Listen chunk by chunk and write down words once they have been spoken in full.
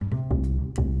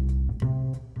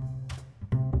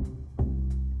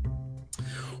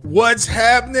What's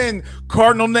happening,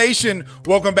 Cardinal Nation?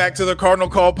 Welcome back to the Cardinal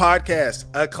Call Podcast,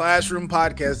 a classroom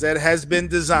podcast that has been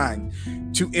designed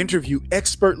to interview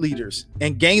expert leaders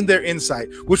and gain their insight,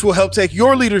 which will help take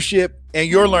your leadership and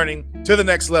your learning to the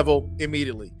next level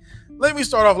immediately. Let me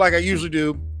start off like I usually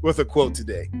do with a quote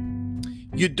today.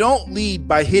 You don't lead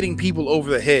by hitting people over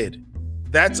the head.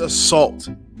 That's assault,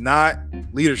 not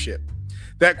leadership.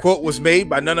 That quote was made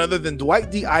by none other than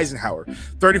Dwight D. Eisenhower,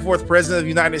 34th President of the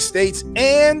United States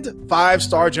and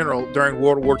 5-star general during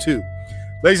World War II.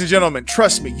 Ladies and gentlemen,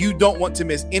 trust me, you don't want to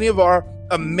miss any of our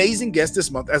amazing guests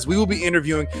this month, as we will be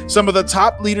interviewing some of the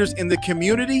top leaders in the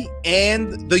community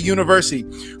and the university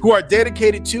who are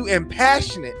dedicated to and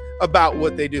passionate about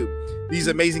what they do. These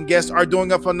amazing guests are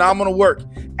doing a phenomenal work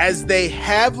as they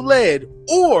have led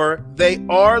or they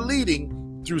are leading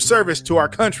through service to our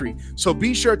country. So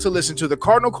be sure to listen to the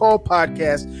Cardinal Call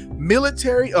Podcast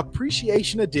Military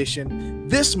Appreciation Edition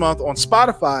this month on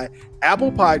Spotify,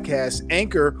 Apple Podcasts,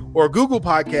 Anchor, or Google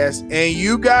Podcasts. And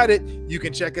you got it. You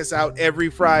can check us out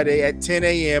every Friday at 10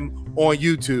 a.m. on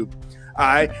YouTube.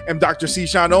 I am Dr. C.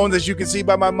 Sean Owens, as you can see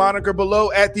by my moniker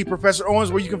below, at the Professor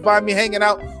Owens, where you can find me hanging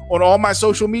out on all my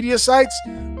social media sites.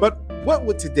 But what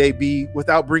would today be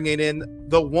without bringing in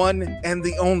the one and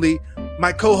the only,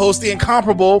 my co-host, the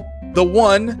incomparable, the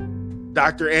one,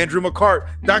 Dr. Andrew McCart.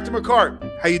 Dr.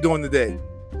 McCart, how you doing today?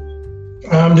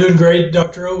 I'm doing great,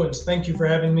 Dr. Owens. Thank you for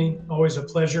having me. Always a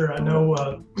pleasure. I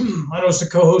know it's a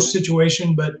co-host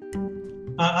situation, but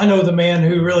I know the man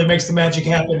who really makes the magic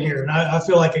happen here, and I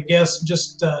feel like a guest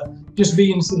just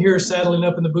being here, saddling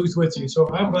up in the booth with you. So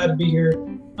I'm glad to be here.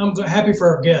 I'm happy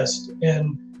for our guest,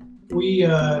 and we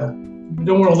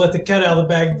don't want to let the cat out of the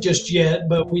bag just yet,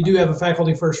 but we do have a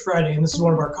Faculty First Friday, and this is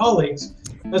one of our colleagues.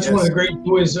 That's yes. One of the great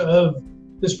joys of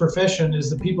this profession is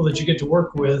the people that you get to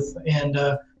work with, and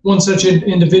one such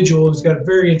individual who's got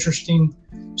very interesting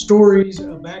stories,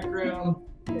 a background,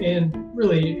 and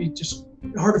really just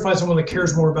hard to find someone that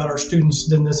cares more about our students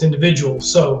than this individual.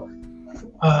 So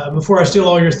before I steal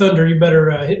all your thunder, you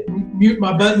better mute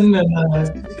my button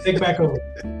and take back over.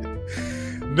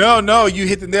 No, you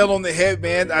hit the nail on the head,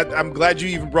 man. I'm glad you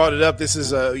even brought it up. This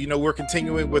is, we're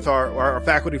continuing with our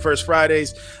Faculty First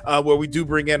Fridays, where we do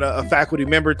bring in a faculty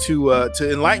member to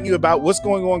enlighten you about what's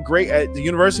going on great at the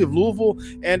University of Louisville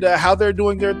and how they're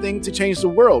doing their thing to change the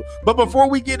world. But before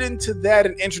we get into that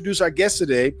and introduce our guest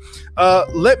today,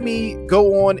 let me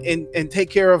go on and take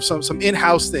care of some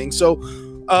in-house things. So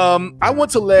I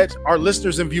want to let our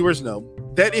listeners and viewers know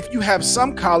that if you have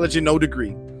some college and no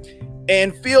degree,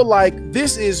 and feel like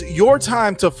this is your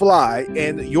time to fly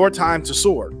and your time to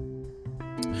soar,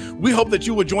 we hope that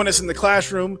you will join us in the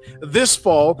classroom this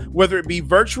fall, whether it be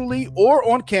virtually or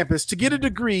on campus, to get a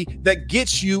degree that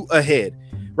gets you ahead.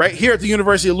 Right here at the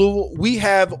University of Louisville, we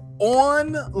have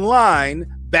online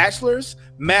bachelor's,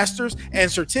 master's, and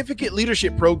certificate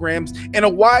leadership programs and a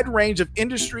wide range of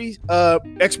industry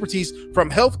expertise,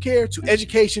 from healthcare to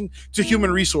education to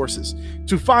human resources.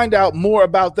 To find out more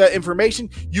about that information,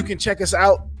 you can check us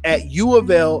out at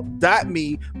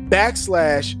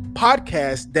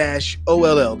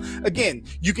uofl.me/podcast-OLL. Again,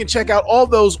 you can check out all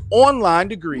those online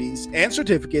degrees and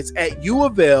certificates at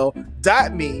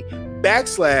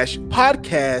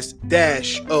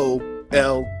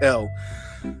uofl.me/podcast-OLL.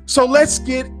 So let's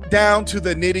get down to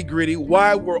the nitty gritty,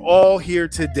 why we're all here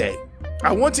today.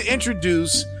 I want to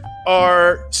introduce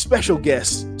our special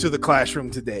guest to the classroom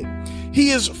today.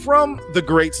 He is from the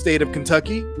great state of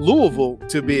Kentucky, Louisville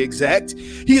to be exact.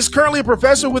 He is currently a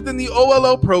professor within the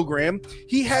OLL program.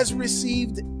 He has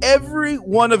received every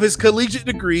one of his collegiate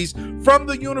degrees from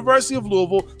the University of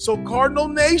Louisville. So Cardinal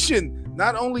Nation,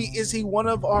 not only is he one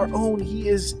of our own, he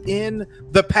is in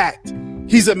the pact.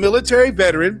 He's a military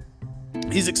veteran.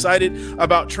 He's excited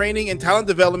about training and talent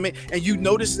development, and you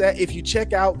notice that if you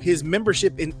check out his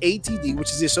membership in ATD,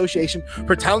 which is the Association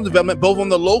for Talent Development, both on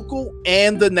the local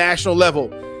and the national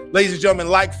level. Ladies and gentlemen,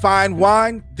 like fine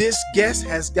wine, this guest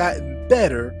has gotten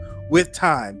better with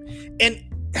time. And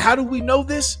how do we know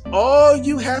this? All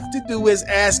you have to do is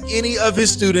ask any of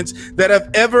his students that have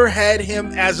ever had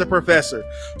him as a professor.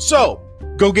 So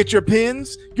go get your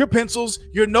pens, your pencils,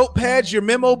 your notepads, your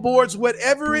memo boards,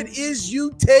 whatever it is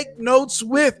you take notes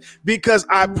with, because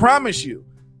I promise you,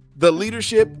 the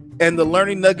leadership and the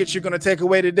learning nuggets you're going to take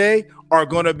away today are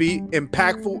going to be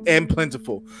impactful and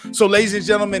plentiful. So, ladies and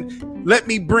gentlemen, let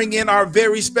me bring in our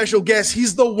very special guest.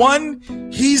 He's the one,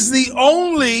 he's the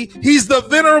only, he's the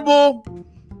venerable,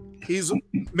 he's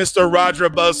Mr. Roger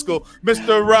Buskill.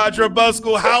 Mr. Roger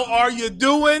Buskill, how are you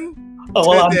doing? Oh,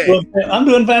 well, I'm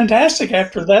doing fantastic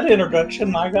after that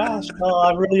introduction. My gosh,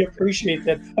 I really appreciate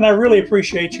that, and I really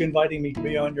appreciate you inviting me to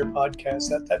be on your podcast.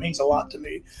 That means a lot to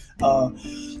me.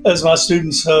 As my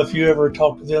students, if you ever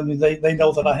talk to them, they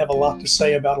know that I have a lot to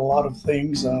say about a lot of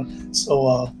things. And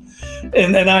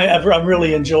I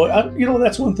really enjoy.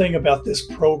 That's one thing about this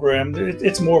program.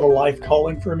 It's more of a life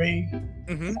calling for me.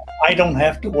 Mm-hmm. I don't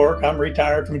have to work. I'm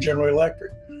retired from General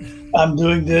Electric. I'm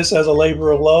doing this as a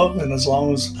labor of love, and as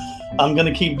long as I'm going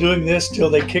to keep doing this till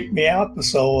they kick me out. But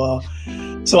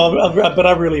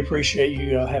I really appreciate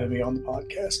you having me on the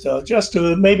podcast, just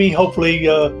to hopefully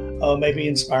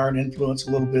inspire and influence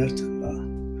a little bit.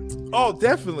 Oh,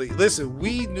 definitely. Listen,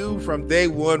 we knew from day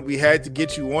one we had to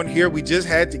get you on here. We just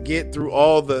had to get through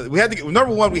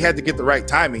number one, we had to get the right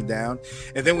timing down.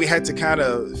 And then we had to kind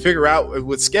of figure out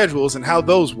with schedules and how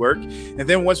those work. And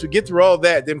then once we get through all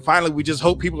that, then finally we just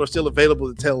hope people are still available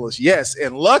to tell us yes.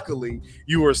 And luckily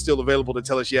you are still available to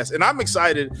tell us yes. And I'm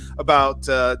excited about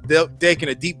taking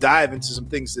a deep dive into some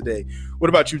things today. What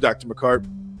about you, Dr. McCart?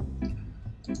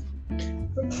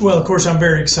 Well, of course, I'm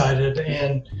very excited.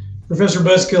 And Professor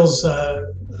Buskill's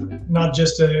not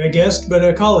just a guest, but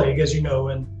a colleague, as you know,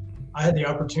 and I had the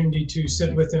opportunity to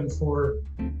sit with him for,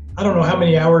 I don't know how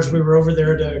many hours we were over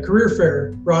there at a career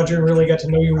fair, Roger, and really got to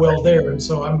know you well there. And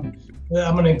so I'm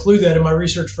going to include that in my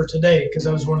research for today, because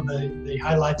that was one of the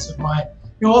highlights of my,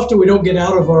 often we don't get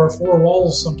out of our four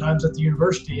walls sometimes at the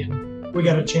university, and we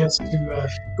got a chance to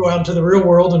go out into the real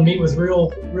world and meet with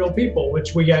real people,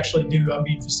 which we actually do. I'm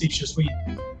being facetious.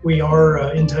 We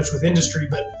are in touch with industry,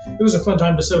 but it was a fun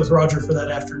time to sit with Roger for that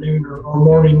afternoon or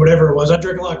morning, whatever it was. I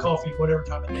drank a lot of coffee, whatever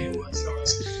time of day it was. So I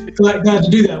was glad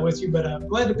to do that with you, but I'm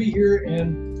glad to be here.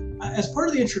 And as part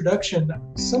of the introduction,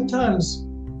 sometimes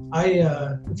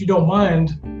if you don't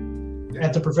mind,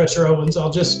 at the Professor Owens, I'll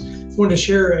just want to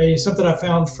share something I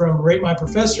found from Rate My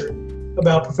Professor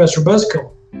about Professor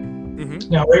Buskill. Mm-hmm.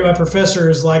 Now, Rate My Professor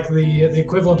is like the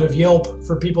equivalent of Yelp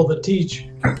for people that teach.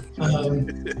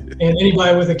 And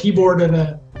anybody with a keyboard and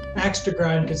an axe to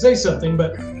grind can say something,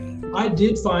 but I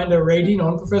did find a rating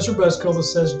on Professor Buskill that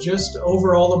says just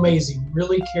overall amazing,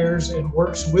 really cares and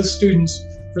works with students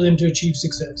for them to achieve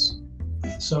success.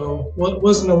 So it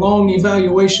wasn't a long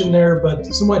evaluation there, but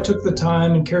somebody took the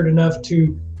time and cared enough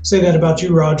to say that about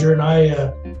you, Roger, and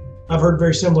I've heard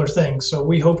very similar things. So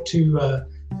we hope to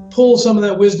pull some of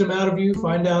that wisdom out of you,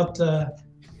 find out,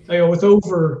 with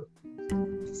over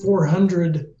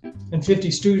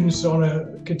 450 students on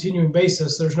a continuing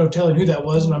basis, there's no telling who that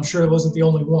was, and I'm sure it wasn't the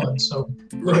only one. So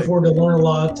looking forward to learn a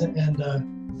lot, and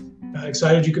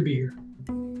excited you could be here.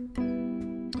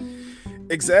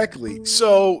 Exactly.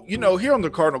 So, here on the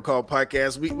Cardinal Call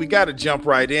podcast, we got to jump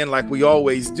right in like we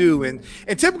always do. And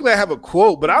typically I have a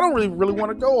quote, but I don't really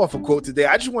want to go off a quote today.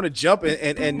 I just want to jump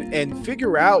and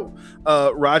figure out,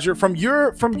 Roger, from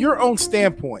your own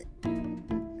standpoint,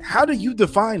 how do you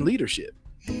define leadership?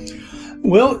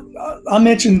 Well, I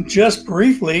mentioned just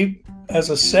briefly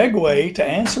as a segue to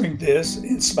answering this,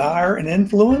 inspire and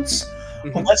influence.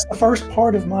 Mm-hmm. Well, that's the first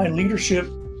part of my leadership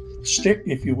stick,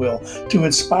 if you will, to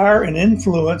inspire and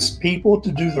influence people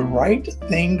to do the right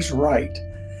things right.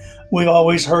 We've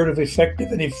always heard of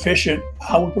effective and efficient.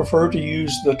 I would prefer to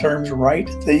use the terms right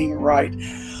thing right.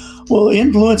 Well,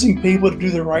 influencing people to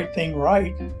do the right thing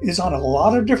right is on a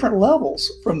lot of different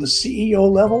levels, from the CEO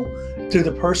level to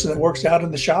the person that works out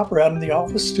in the shop or out in the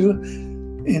office, to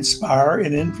inspire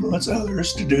and influence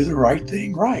others to do the right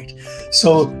thing right.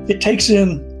 So it takes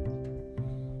in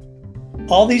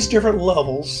all these different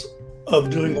levels of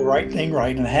doing the right thing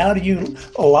right. And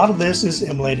a lot of this is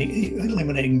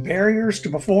eliminating barriers to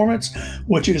performance,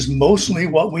 which is mostly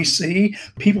what we see.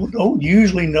 People don't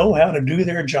usually know how to do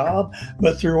their job,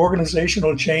 but through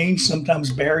organizational change,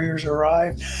 sometimes barriers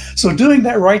arrive. So doing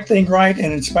that right thing right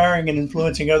and inspiring and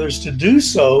influencing others to do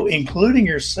so, including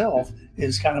yourself,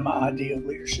 is kind of my idea of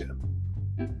leadership.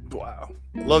 Wow.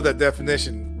 Love that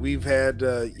definition. We've had,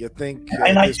 I think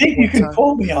you can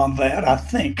pull me on that. I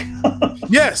think.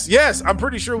 Yes. I'm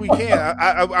pretty sure we can.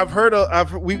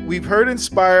 We've heard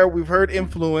inspire. We've heard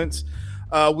influence.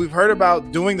 We've heard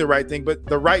about doing the right thing, but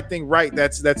the right thing, right?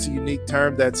 That's a unique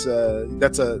term. That's a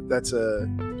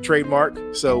trademark.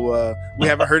 So we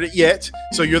haven't heard it yet.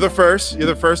 So you're the first. You're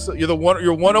the first.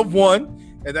 You're one of one.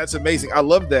 And that's amazing. I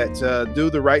love that.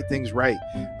 Do the right things right.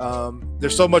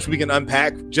 There's so much we can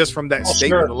unpack just from that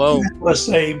statement alone. Let's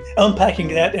say unpacking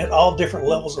that at all different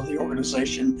levels of the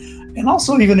organization, and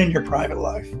also even in your private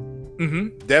life.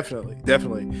 Mm-hmm. Definitely.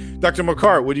 Dr.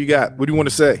 McCart, what do you got? What do you want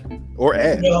to say or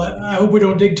add? Well, I hope we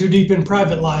don't dig too deep in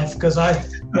private life, because I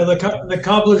The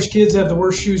cobbler's kids have the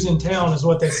worst shoes in town, is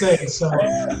what they say. So,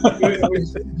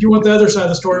 if you want the other side of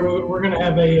the story, we're going to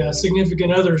have a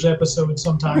significant others episode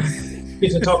sometime.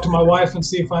 Get to talk to my wife and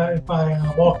see if I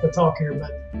walk the talk here.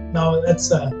 But no,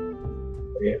 that's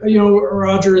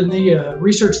Roger, in the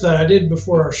research that I did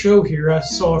before our show here, I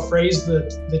saw a phrase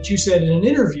that you said in an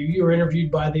interview. You were interviewed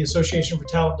by the Association for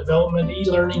Talent Development,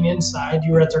 E-Learning Inside.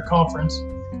 You were at their conference,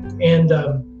 and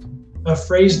a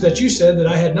phrase that you said that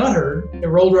I had not heard. It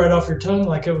rolled right off your tongue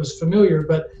like it was familiar,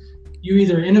 but you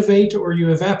either innovate or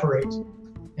you evaporate.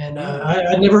 And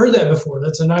I'd never heard that before.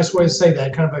 That's a nice way to say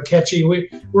that, kind of a catchy,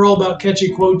 we're all about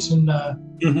catchy quotes and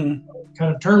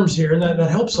kind of terms here, and that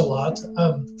helps a lot.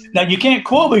 Now, you can't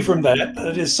quote me from that, but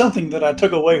it is something that I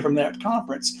took away from that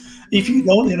conference. If you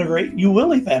don't integrate, you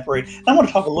will evaporate. And I want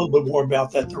to talk a little bit more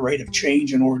about that, the rate of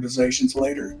change in organizations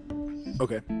later.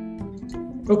 Okay.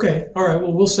 All right.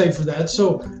 Well, we'll save for that.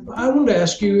 So I wanted to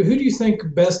ask you, who do you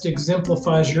think best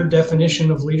exemplifies your definition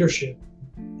of leadership?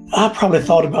 I probably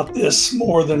thought about this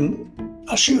more than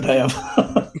I should have.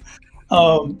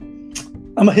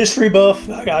 I'm a history buff.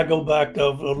 I go back to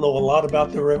know a lot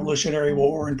about the Revolutionary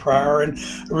War and prior, and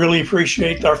really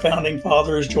appreciate our founding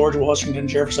fathers, George Washington,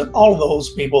 Jefferson, all of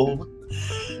those people.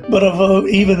 But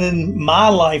even in my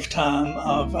lifetime,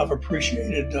 I've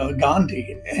appreciated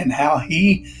Gandhi and how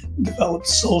he developed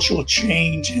social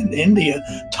change in India,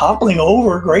 toppling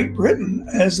over Great Britain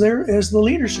as the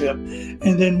leadership.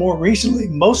 And then more recently,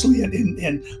 mostly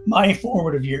in my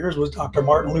formative years, was Dr.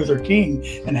 Martin Luther King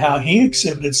and how he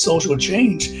exhibited social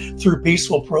change through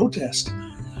peaceful protest.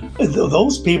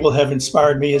 Those people have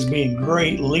inspired me as being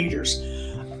great leaders.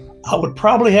 I would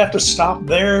probably have to stop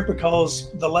there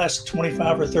because the last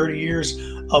 25 or 30 years,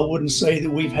 I wouldn't say that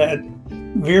we've had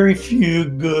very few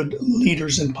good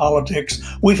leaders in politics.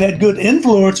 We've had good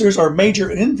influencers or major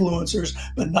influencers,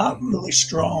 but not really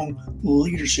strong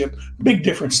leadership. Big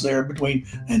difference there between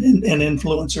an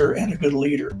influencer and a good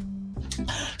leader.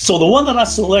 So the one that I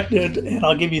selected, and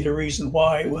I'll give you the reason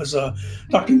why, was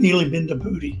Dr. Neely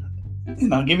Bindapudi.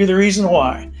 And I'll give you the reason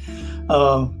why.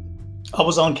 I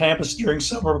was on campus during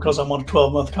summer because I'm on a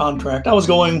 12-month contract. I was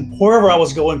going, wherever I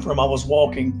was going from, I was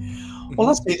walking. Well,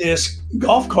 I see this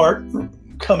golf cart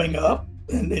coming up,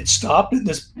 and it stopped, and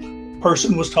this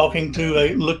person was talking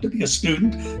to looked to be a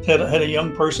student, had a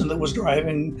young person that was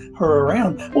driving her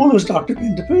around. Well, it was Dr.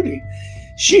 Bindapudi.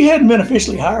 She hadn't been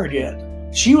officially hired yet.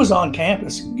 She was on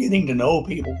campus getting to know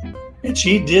people, and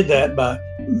she did that by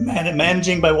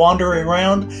managing, by wandering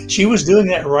around. She was doing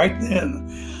that right then.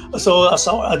 So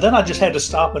then I just had to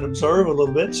stop and observe a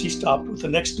little bit. She stopped with the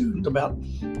next student about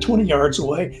 20 yards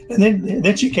away. And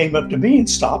then she came up to me and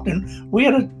stopped. And we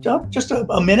had just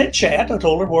a minute chat. I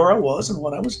told her where I was and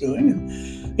what I was doing. And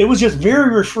it was just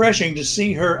very refreshing to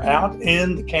see her out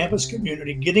in the campus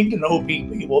community, getting to know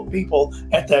people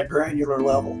at that granular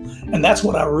level. And that's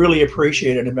what I really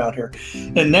appreciated about her.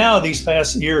 And now these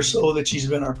past year or so that she's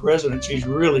been our president, she's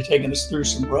really taken us through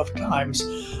some rough times.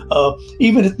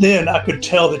 Even then, I could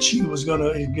tell that she was going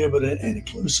to give it an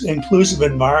inclusive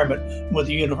environment with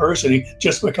the university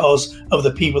just because of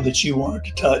the people that she wanted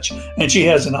to touch. And she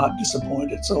has not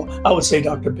disappointed. So I would say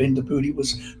Dr. Bindapudi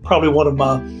was probably one of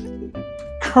my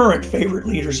current favorite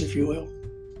leaders, if you will.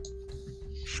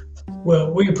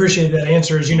 Well, we appreciate that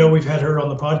answer. As you know, we've had her on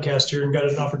the podcast here and got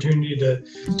an opportunity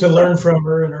to learn from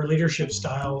her and her leadership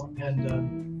style.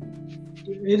 And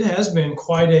it has been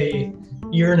quite a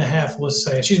year and a half, let's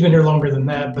say. She's been here longer than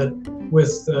that, but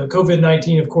with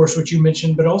COVID-19, of course, which you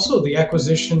mentioned, but also the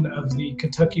acquisition of the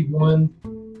Kentucky One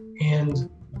and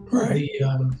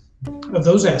of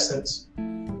those assets.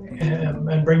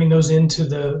 And bringing those into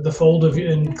the fold of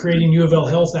and creating U of L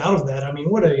Health out of that. I mean,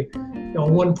 what a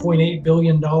 $1.8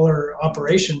 billion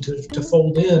operation to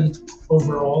fold in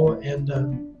overall, and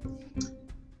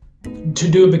to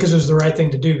do it because it was the right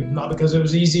thing to do, not because it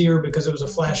was easy or because it was a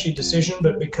flashy decision,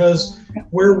 but because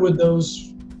where would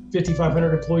those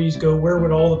 5,500 employees go? Where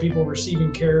would all the people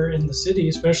receiving care in the city,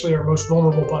 especially our most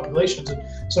vulnerable populations? And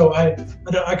so I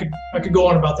could go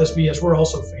on about this, but yes, we're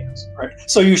also fans. Right.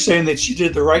 So you're saying that she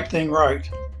did the right thing right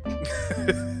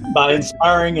by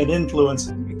inspiring and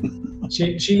influencing.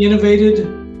 She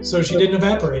innovated, so she didn't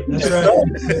evaporate. That's right.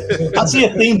 I see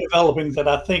a theme developing that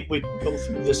I think we can go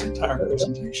through this entire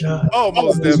presentation. Oh,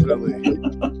 most definitely.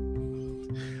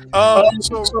 Oh,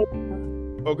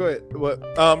 go ahead. What,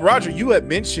 Roger, you had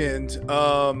mentioned,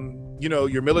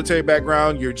 your military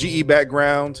background, your GE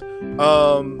background,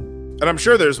 and I'm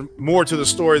sure there's more to the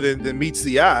story than meets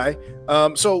the eye.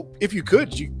 So if you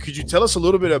could you tell us a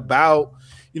little bit about,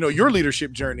 your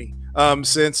leadership journey,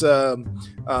 since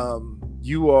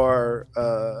you're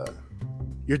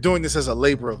you're doing this as a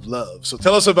labor of love. So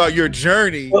tell us about your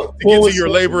journey to get to your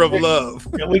labor of love.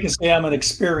 Yeah, we can say I'm an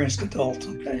experienced adult.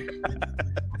 Okay.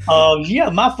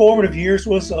 My formative years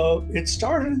was it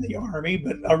started in the Army,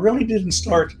 but I really didn't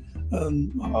start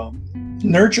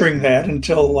nurturing that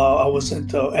until I was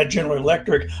at General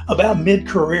Electric about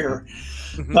mid-career.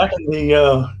 Back in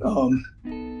the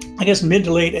I guess mid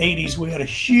to late 80s, we had a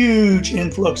huge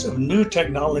influx of new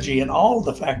technology in all of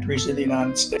the factories in the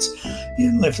United States.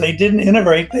 And if they didn't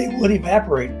integrate, they would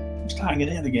evaporate. I was tying it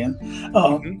in again.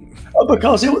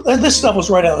 Because this stuff was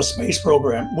right out of the space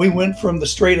program. We went from the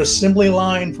straight assembly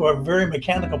line for a very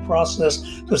mechanical process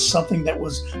to something that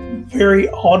was very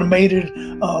automated,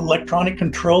 electronic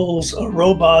controls,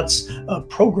 robots,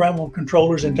 programmable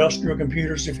controllers, industrial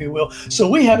computers, if you will. So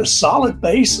we had a solid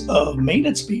base of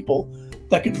maintenance people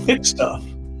that could fix stuff.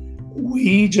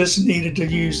 We just needed to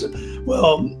use,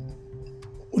 well,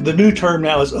 the new term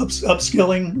now is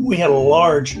upskilling. We had a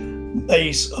large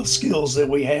base of skills that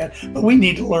we had, but we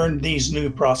need to learn these new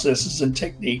processes and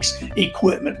techniques,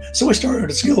 equipment. So we started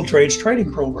a skilled trades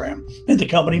training program, and the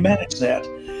company managed that.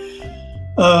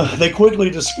 They quickly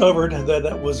discovered that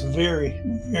that was very,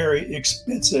 very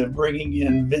expensive, bringing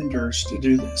in vendors to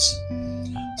do this.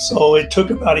 So it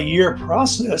took about a year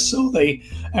process. So they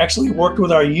actually worked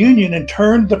with our union and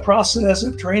turned the process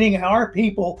of training our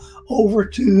people over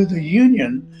to the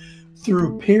union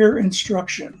through peer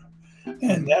instruction.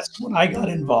 And that's when I got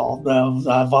involved.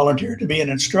 I volunteered to be an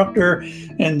instructor.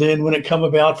 And then when it come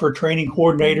about for training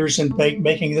coordinators and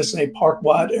making this a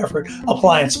park-wide effort,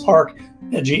 Appliance Park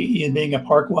at GE and being a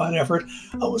park-wide effort,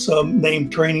 I was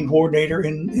named training coordinator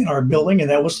in our building,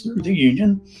 and that was through the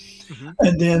union.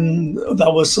 And then I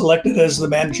was selected as the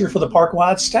manager for the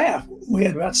park-wide staff. We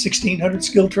had about 1,600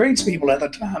 skilled tradespeople at the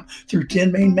time through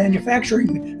 10 main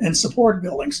manufacturing and support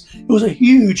buildings. It was a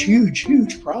huge, huge,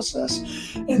 huge process.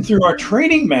 And through our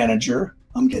training manager,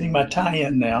 I'm getting my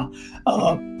tie-in now,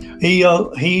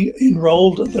 he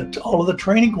enrolled all of the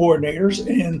training coordinators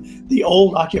in the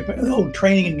old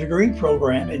training and degree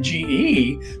program at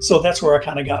GE. So that's where I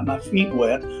kind of got my feet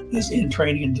wet, is in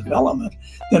training and development.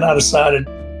 Then I decided,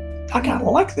 I kind of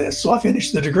like this, so I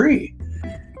finished the degree.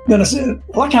 Then I said,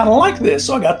 well, I kind of like this,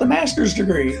 so I got the master's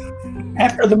degree.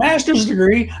 After the master's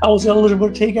degree, I was eligible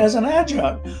to take as an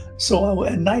adjunct. So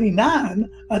in '99,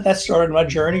 that started my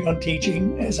journey on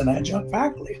teaching as an adjunct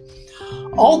faculty.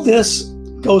 All this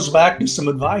goes back to some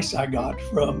advice I got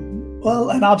from,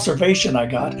 an observation I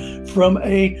got from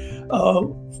a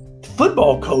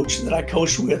football coach that I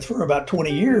coached with for about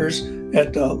 20 years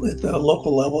at the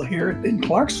local level here in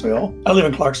Clarksville. I live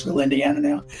in Clarksville, Indiana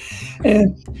now.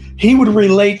 And he would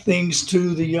relate things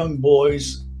to the young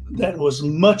boys that was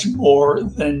much more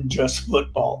than just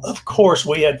football. Of course,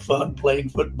 we had fun playing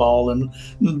football and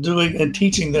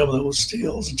teaching them those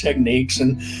skills and techniques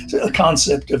and a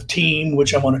concept of team,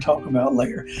 which I want to talk about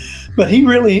later. But he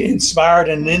really inspired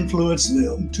and influenced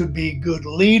them to be good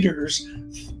leaders,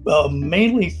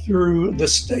 mainly through the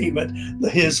statement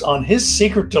on his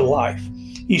secret to life.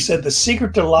 He said, the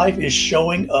secret to life is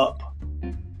showing up.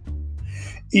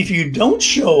 If you don't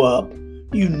show up,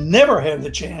 you never have the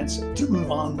chance to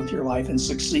move on with your life and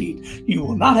succeed. You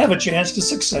will not have a chance to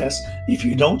success if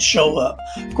you don't show up.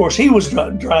 Of course, he was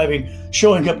driving,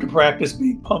 showing up to practice,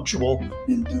 being punctual,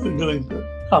 and doing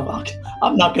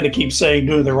I'm not going to keep saying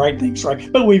doing the right things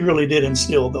right, but we really did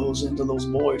instill those into those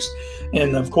boys.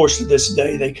 And of course, to this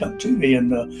day, they come to me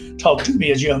and talk to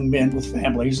me as young men with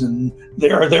families, and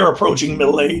they're approaching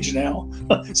middle age now.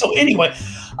 So anyway,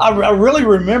 I really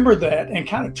remember that and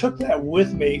kind of took that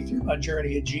with me through my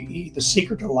journey at GE. The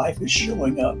secret to life is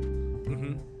showing up.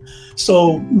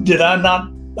 So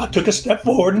I took a step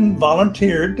forward and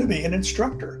volunteered to be an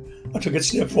instructor. I took a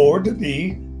step forward to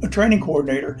be a training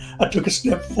coordinator. I took a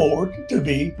step forward to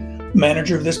be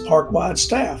manager of this park-wide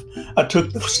staff. I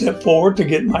took the step forward to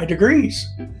get my degrees.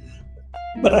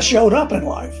 But I showed up in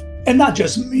life. And not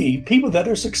just me. People that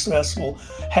are successful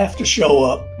have to show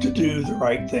up to do the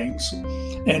right things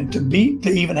and to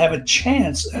even have a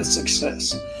chance at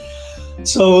success.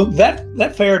 So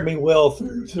that fared me well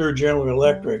through General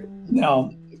Electric.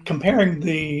 Now, comparing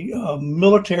the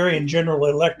military and General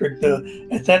Electric,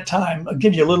 at that time, I'll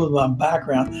give you a little of my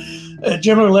background.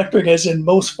 General Electric, as in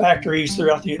most factories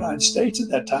throughout the United States at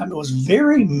that time, it was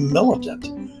very militant.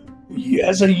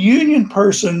 As a union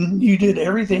person, you did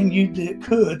everything you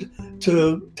could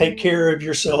to take care of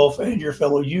yourself and your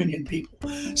fellow union people.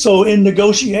 So in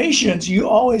negotiations, you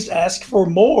always ask for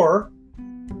more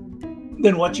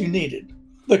than what you needed.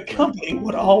 The company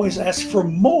would always ask for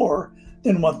more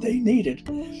than what they needed.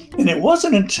 And it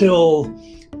wasn't until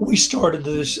we started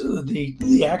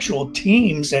the actual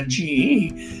teams at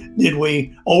GE, did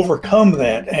we overcome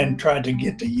that and try to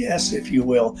get to yes, if you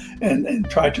will, and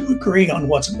try to agree on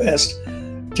what's best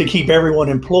to keep everyone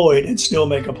employed and still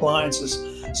make appliances.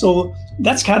 So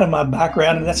that's kind of my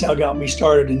background, and that's how it got me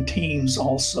started in teams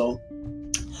also.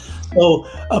 So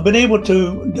I've been able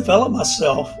to develop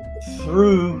myself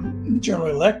through General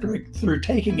Electric, through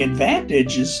taking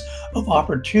advantages of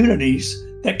opportunities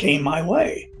that came my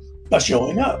way by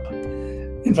showing up.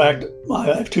 In fact, I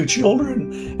have 2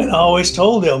 children, and I always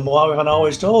told them,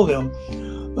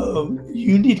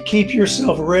 you need to keep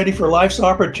yourself ready for life's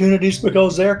opportunities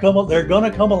because they're going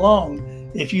to come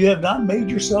along. If you have not made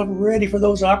yourself ready for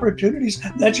those opportunities,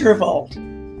 that's your fault.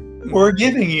 We're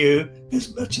giving you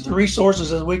as much of the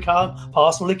resources as we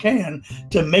possibly can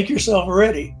to make yourself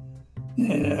ready.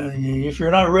 If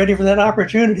you're not ready for that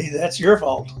opportunity, that's your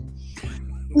fault.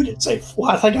 We didn't say,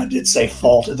 well, I think I did say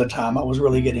fault at the time. I was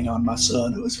really getting on my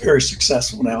son, who is very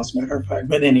successful now, as a matter of fact.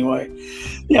 But anyway,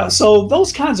 yeah, so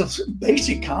those kinds of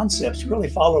basic concepts really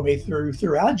follow me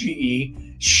throughout GE,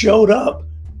 showed up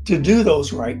to do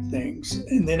those right things.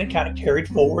 And then it kind of carried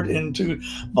forward into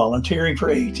volunteering for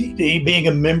ATD, being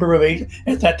a member of,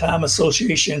 at that time,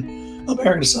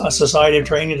 American Society of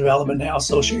Training and Development, now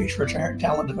Association for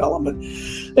Talent Development,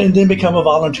 and then become a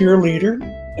volunteer leader,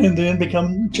 and then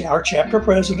become our chapter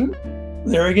president.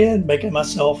 There again, making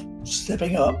myself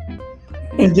stepping up,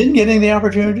 and then getting the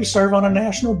opportunity to serve on a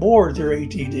national board through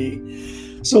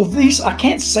ATD. So I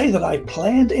can't say that I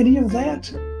planned any of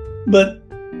that, but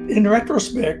in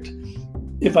retrospect,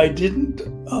 if I didn't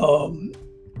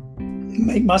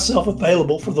make myself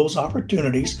available for those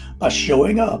opportunities by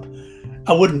showing up,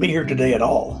 I wouldn't be here today at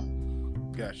all.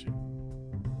 Gotcha.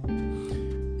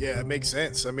 Yeah, it makes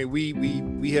sense. I mean,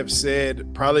 we have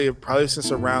said probably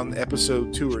since around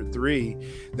episode 2 or 3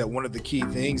 that one of the key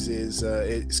things is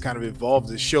it's kind of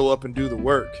evolved is show up and do the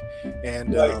work.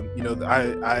 And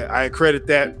right. I credit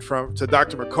that to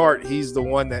Dr. McCart. He's the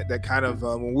one that kind of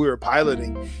when we were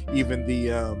piloting even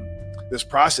this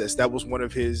process, that was one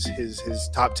of his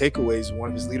top takeaways, one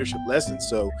of his leadership lessons.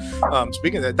 So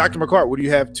speaking of that, Dr. McCart, what do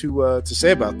you have to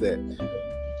say about that?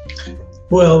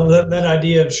 Well, that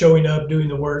idea of showing up, doing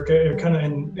the work, kind of,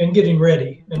 and getting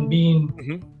ready, and being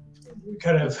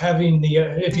kind of having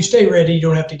if you stay ready, you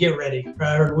don't have to get ready.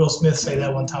 I heard Will Smith say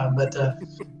that one time, but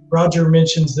Roger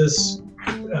mentions this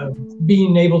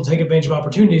being able to take advantage of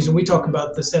opportunities, and we talk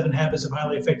about the 7 habits of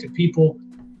highly effective people,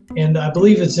 and I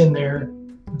believe it's in there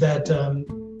that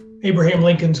Abraham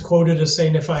Lincoln's quoted as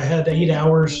saying, if I had 8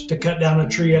 hours to cut down a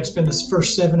tree, I'd spend the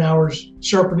first 7 hours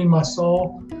sharpening my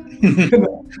saw.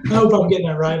 I hope I'm getting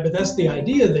that right, but that's the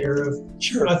idea there of,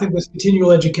 sure. I think this continual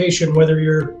education, whether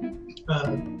you're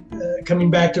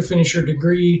coming back to finish your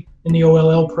degree in the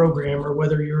OLL program, or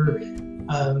whether you're,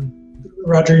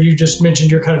 Roger, you just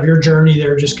mentioned your journey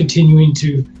there, just continuing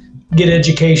to get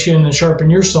education and sharpen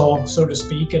your saw, so to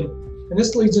speak. And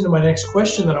this leads into my next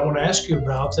question that I want to ask you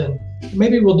about, and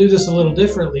maybe we'll do this a little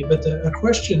differently, but the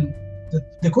question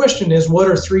is, what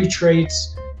are 3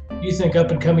 traits you think up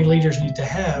and coming leaders need to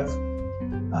have?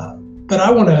 But I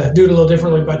want to do it a little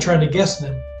differently by trying to guess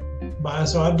them.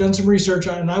 So I've done some research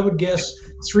on, and I would guess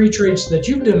 3 traits that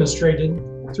you've demonstrated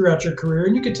throughout your career.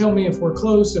 And you could tell me if we're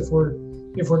close, if we're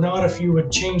not, if you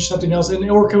would change something else,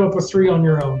 or come up with 3 on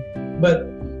your own. But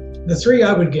the 3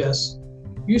 I would guess,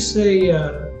 you say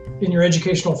in your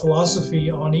educational philosophy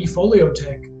on eFolio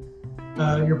Tech,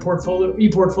 your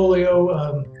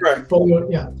ePortfolio, right. Folio,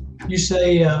 yeah. You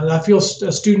say, I feel a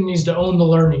student needs to own the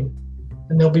learning,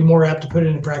 and they'll be more apt to put it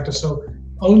into practice. So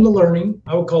own the learning,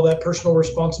 I would call that personal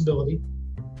responsibility.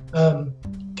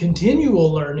 Continual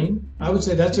learning, I would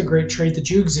say that's a great trait that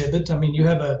you exhibit. I mean, you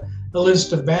have a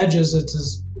list of badges that's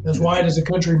as wide as a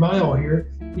country mile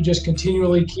here. You just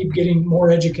continually keep getting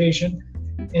more education.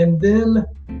 And then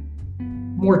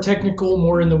more technical,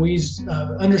 more in the weeds,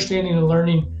 understanding and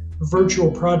learning virtual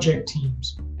project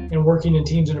teams and working in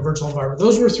teams in a virtual environment.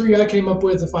 Those were 3 I came up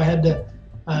with if I had to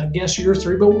guess your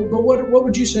 3. But what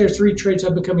would you say are 3 traits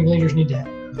up-and-coming leaders need to have?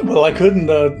 Well, I couldn't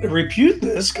refute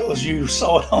this because you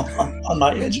saw it on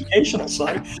my educational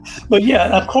site. But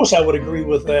yeah, of course I would agree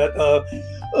with that.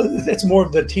 That's more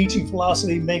of the teaching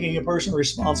philosophy, making a person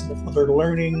responsible for their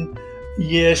learning.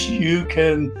 Yes, you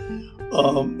can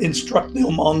instruct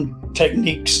them on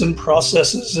techniques and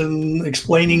processes and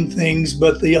explaining things,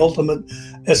 but the ultimate,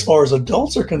 as far as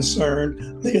adults are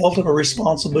concerned, the ultimate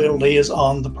responsibility is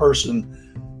on the person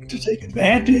to take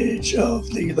advantage of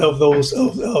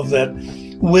that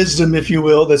wisdom, if you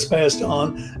will, that's passed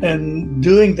on. And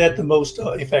doing that the most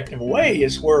effective way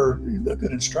is where the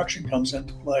good instruction comes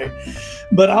into play.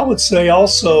 But I would say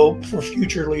also for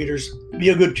future leaders, be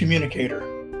a good communicator.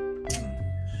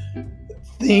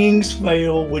 Things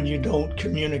fail when you don't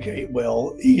communicate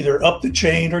well, either up the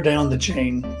chain or down the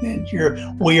chain. And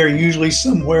we are usually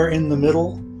somewhere in the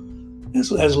middle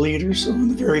as leaders. So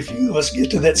very few of us get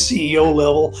to that CEO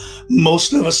level.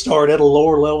 Most of us start at a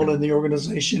lower level in the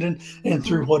organization and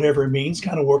through whatever it means,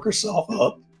 kind of work ourselves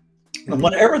up,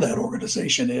 whatever that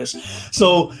organization is.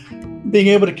 So being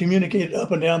able to communicate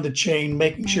up and down the chain,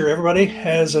 making sure everybody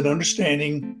has an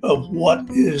understanding of what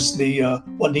is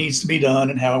what needs to be done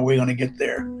and how are we going to get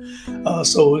there.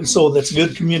 So that's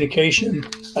good communication.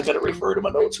 I got to refer to my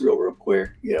notes real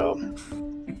quick. Yeah.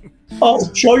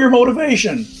 Oh, show your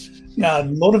motivation. Now,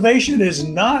 motivation is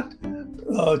not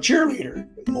cheerleader.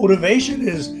 Motivation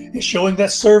is showing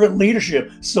that servant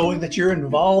leadership, showing that you're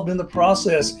involved in the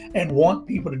process and want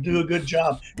people to do a good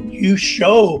job. You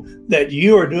show that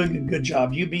you are doing a good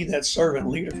job. You be that servant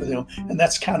leader for them. And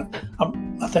that's kind of,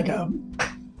 I think I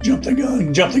jumped the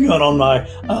gun on my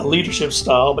leadership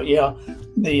style. But yeah,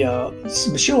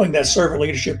 the showing that servant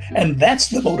leadership, and that's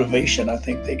the motivation I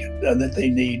think that they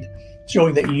need.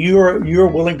 Showing that you're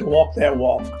willing to walk that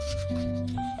walk.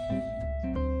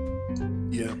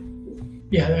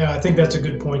 Yeah, I think that's a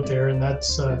good point there. And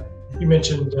that's, you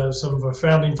mentioned some of our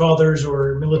founding fathers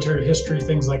or military history,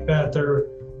 things like that.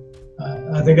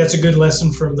 I think that's a good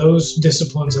lesson from those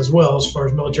disciplines as well, as far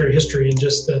as military history, and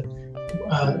just that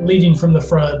leading from the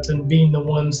front and being the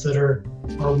ones that are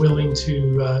willing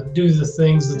to do the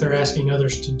things that they're asking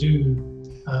others to do.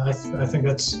 I think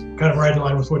that's kind of right in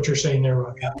line with what you're saying there,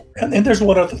 Rob. Yeah. And there's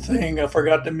one other thing I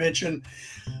forgot to mention.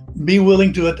 Be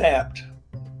willing to adapt.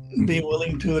 Be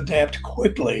willing to adapt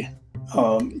quickly.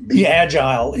 Be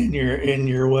agile in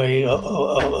your way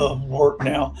of work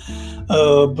now,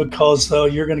 because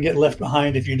you're going to get left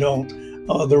behind if you don't.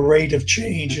 The rate of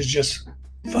change is just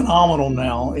phenomenal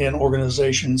now in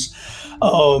organizations.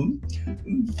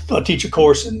 I teach a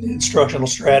course in instructional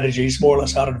strategies, more or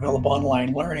less how to develop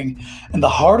online learning. And the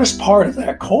hardest part of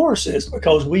that course is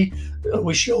because we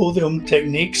show them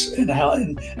techniques and how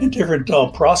and different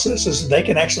processes they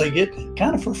can actually get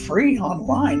kind of for free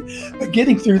online. But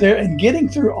getting through there and getting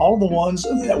through all the ones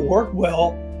that work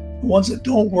well, the ones that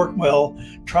don't work well,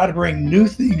 try to bring new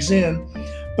things in,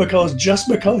 because just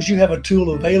because you have a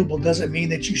tool available doesn't mean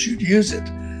that you should use it.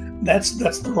 That's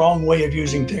the wrong way of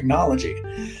using technology.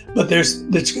 But there's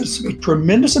going to be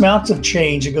tremendous amounts of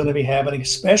change are going to be happening,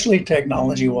 especially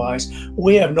technology-wise.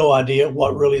 We have no idea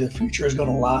what really the future is going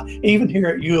to lie. Even here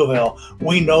at U of L,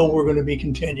 we know we're going to be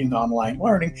continuing online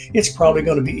learning. It's probably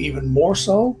going to be even more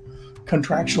so.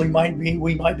 Contractually,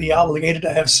 we might be obligated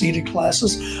to have seated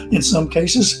classes in some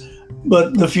cases.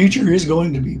 But the future is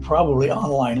going to be probably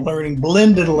online learning,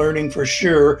 blended learning for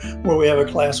sure, where we have a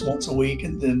class once a week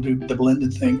and then do the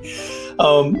blended thing.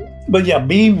 But yeah,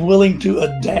 be willing to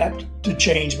adapt to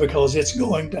change, because it's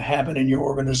going to happen in your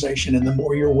organization. And the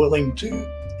more you're willing to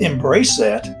embrace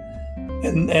that,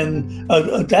 and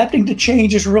adapting to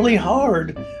change is really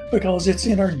hard because it's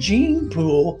in our gene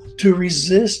pool to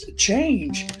resist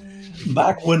change.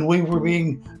 Back when we were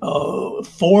being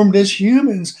formed as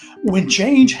humans, when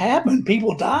change happened,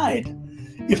 people died.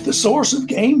 If the source of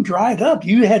game dried up,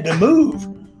 you had to move.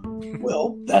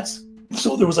 Well,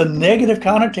 so there was a negative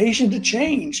connotation to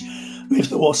change.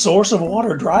 If the source of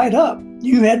water dried up,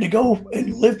 you had to go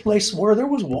and live places where there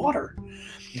was water.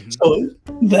 So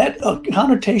that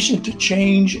connotation to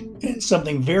change and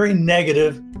something very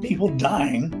negative, people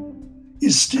dying,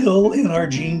 is still in our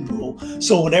gene pool.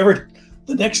 So whenever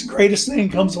the next greatest thing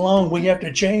comes along, we have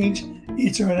to change.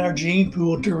 It's in our gene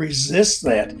pool to resist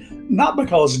that. Not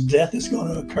because death is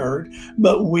going to occur,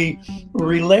 but we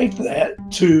relate that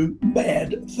to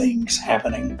bad things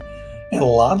happening. And a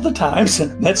lot of the times,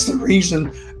 that's the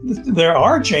reason there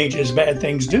are changes. Bad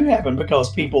things do happen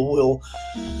because people will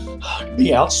be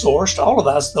outsourced. All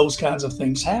of those kinds of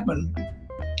things happen.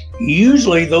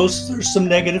 Usually there's some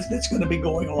negative that's going to be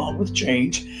going along with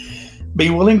change. Be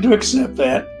willing to accept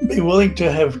that. Be willing to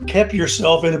have kept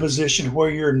yourself in a position where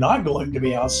you're not going to be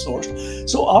outsourced.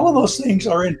 So all of those things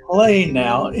are in play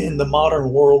now in the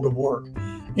modern world of work.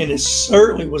 And it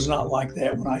certainly was not like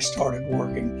that when I started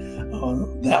working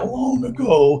that long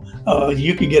ago.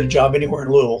 You could get a job anywhere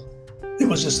in Louisville. It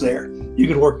was just there. You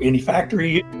could work any factory.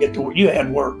 You could get to where you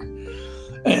had work.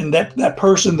 And that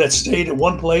person that stayed at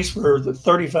one place for the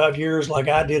 35 years like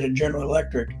I did at General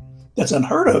Electric, that's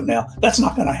unheard of now. That's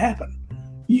not going to happen.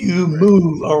 You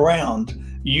move around.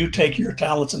 You take your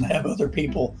talents and have other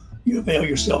people you avail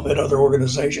yourself at other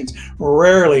organizations.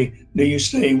 Rarely do you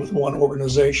stay with one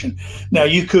organization. Now,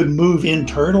 you could move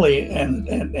internally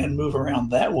and move around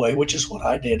that way, which is what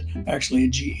I did actually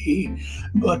at GE.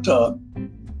 But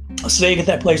staying at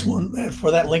that place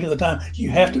for that length of the time, you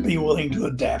have to be willing to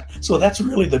adapt. So that's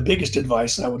really the biggest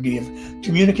advice I would give.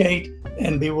 Communicate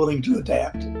and be willing to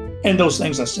adapt. And those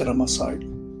things I said on my site.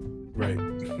 Right.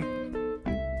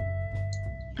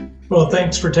 Well,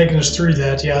 thanks for taking us through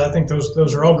that. Yeah, I think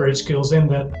those are all great skills. And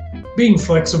that being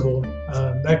flexible,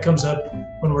 that comes up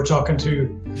when we're talking to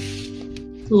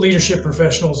leadership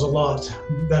professionals a lot.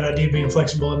 That idea of being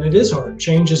flexible, and it is hard.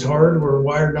 Change is hard. We're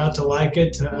wired not to like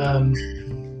it.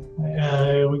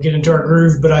 We get into our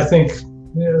groove, but I think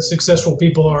successful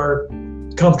people are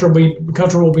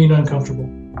comfortable being uncomfortable.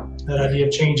 That idea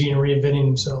of changing and reinventing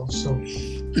themselves. So,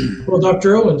 well,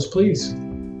 Dr. Owens, please.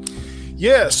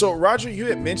 Yeah, so Roger, you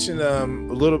had mentioned Dr.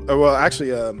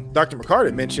 McCart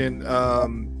had mentioned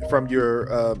from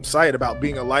your site about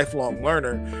being a lifelong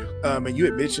learner, and you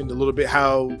had mentioned a little bit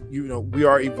how we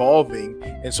are evolving,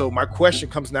 and so my question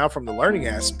comes now from the learning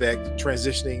aspect,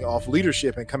 transitioning off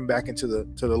leadership and coming back into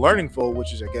the learning fold,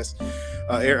 which is, I guess,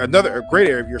 another great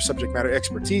area of your subject matter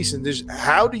expertise. And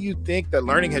how do you think that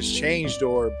learning has changed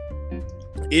or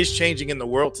is changing in the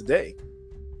world today?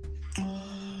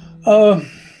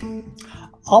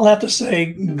 I'll have to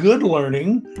say good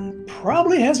learning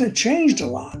probably hasn't changed a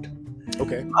lot.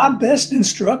 Okay. My best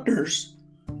instructors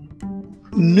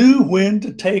knew when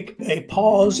to take a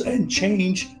pause and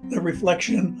change the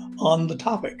reflection on the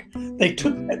topic. They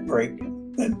took that break.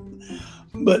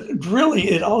 But really,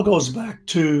 it all goes back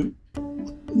to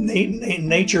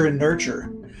nature and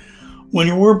nurture.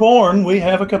 When we're born, we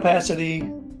have a capacity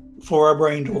for our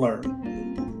brain to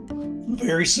learn.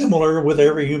 Very similar with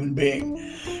every human being.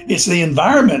 It's the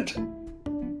environment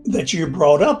that you're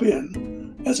brought up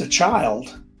in as a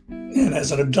child and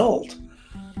as an adult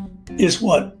is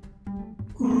what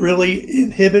really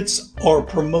inhibits or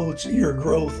promotes your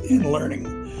growth in learning.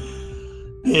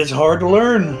 It's hard to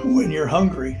learn when you're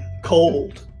hungry,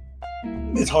 cold.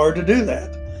 It's hard to do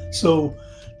that. So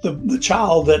the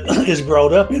child that is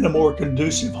brought up in a more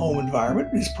conducive home environment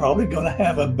is probably going to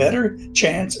have a better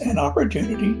chance and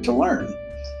opportunity to learn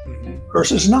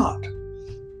versus not.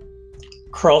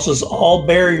 Crosses all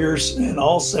barriers and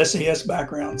all SES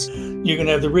backgrounds. You can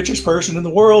have the richest person in the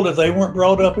world, if they weren't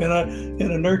brought up in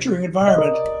a nurturing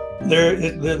environment,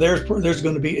 there's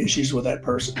going to be issues with that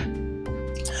person.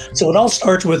 So it all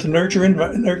starts with nurture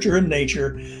and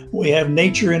nature. We have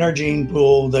nature in our gene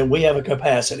pool that we have a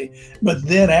capacity, but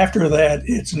then after that,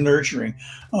 it's nurturing.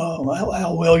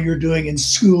 How well you're doing in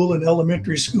school, in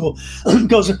elementary school,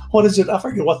 because what is it? I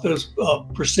forget what those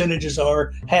percentages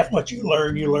are. Half what you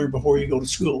learn before you go to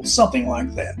school, something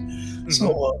like that. Mm-hmm.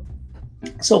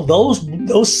 So those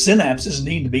synapses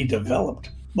need to be developed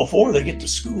before they get to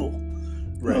school.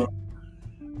 Right.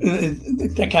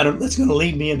 That's going to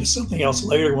lead me into something else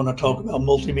later when I talk about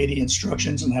multimedia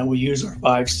instructions and how we use our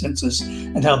five senses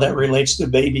and how that relates to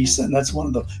babies. And that's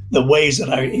one of the ways that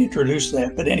I introduce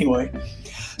that. But anyway,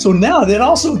 so now that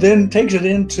also then takes it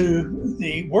into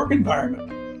the work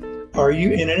environment. Are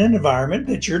you in an environment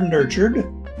that you're nurtured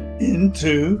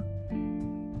into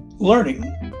learning?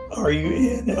 Are you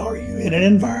in an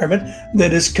environment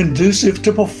that is conducive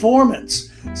to performance?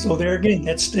 So there again,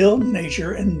 that's still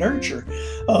nature and nurture.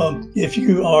 If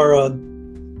you are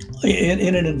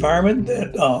in an environment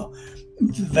that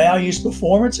values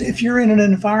performance, if you're in an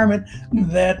environment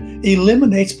that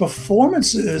eliminates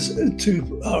performances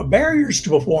to barriers to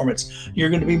performance, you're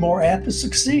going to be more apt to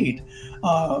succeed.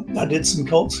 I did some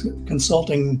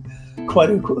consulting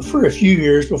for a few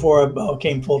years before I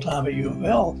came full-time at U of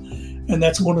L. And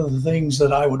that's one of the things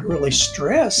that I would really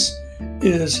stress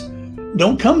is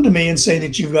don't come to me and say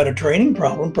that you've got a training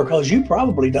problem, because you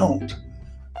probably don't.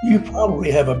 You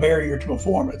probably have a barrier to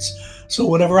performance. So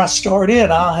whenever I start in,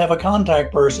 I'll have a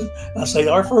contact person. I say,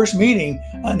 our first meeting,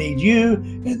 I need you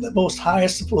at the most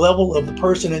highest level of the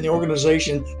person in the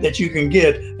organization that you can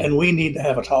get, and we need to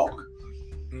have a talk.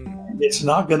 It's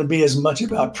not going to be as much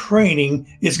about training.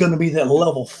 It's going to be that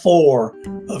level 4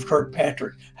 of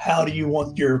Kirkpatrick. How do you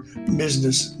want your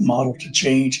business model to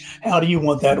change? How do you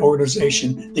want that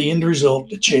organization, the end result,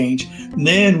 to change? And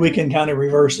then we can kind of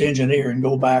reverse engineer and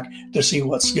go back to see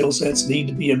what skill sets need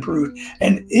to be improved.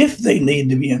 And if they need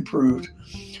to be improved,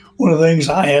 one of the things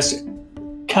I ask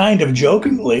kind of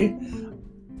jokingly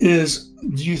is,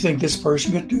 do you think this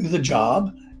person could do the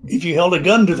job if you held a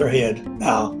gun to their head?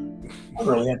 Now, I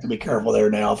really have to be careful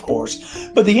there now, of course.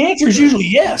 But the answer is usually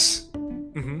yes.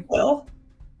 Mm-hmm. Well,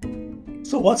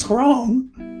 so what's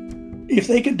wrong? if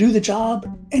they could do the job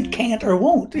and can't or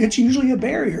won't. It's usually a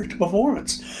barrier to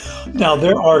performance. Now,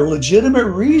 there are legitimate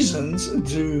reasons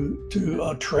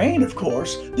to train, of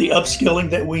course, the upskilling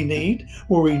that we need,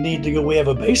 where we need to go, we have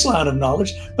a baseline of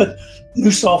knowledge, but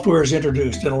new software is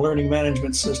introduced in a learning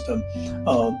management system,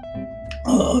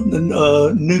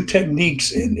 new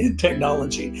techniques in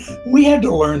technology. We had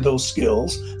to learn those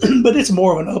skills, but it's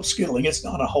more of an upskilling. It's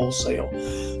not a wholesale.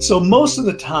 So most of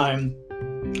the time,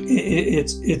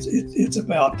 it's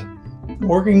about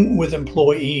working with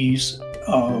employees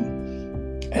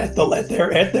at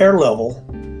their level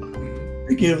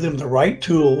to give them the right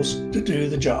tools to do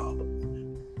the job.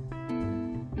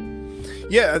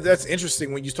 Yeah, that's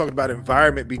interesting when you talk about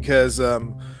environment, because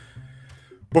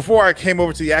before I came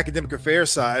over to the academic affairs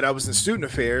side, I was in student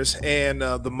affairs, and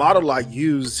the model I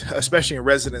used, especially in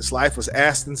residence life, was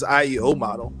Aston's IEO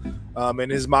model. In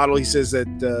his model, he says that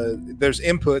there's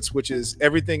inputs, which is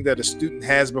everything that a student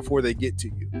has before they get to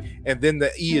you. And then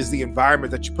the E is the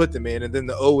environment that you put them in. And then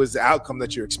the O is the outcome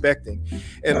that you're expecting.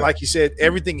 And like you said,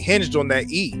 everything hinged on that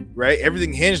E, right?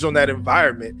 Everything hinged on that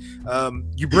environment.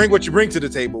 You bring what you bring to the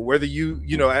table, whether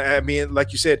I mean,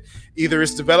 like you said, either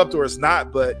it's developed or it's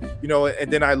not. But,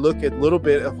 and then I look at a little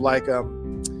bit of like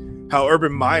how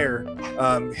Urban Meyer,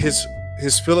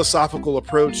 his philosophical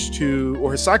approach to,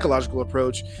 or his psychological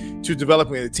approach to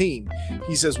developing a team.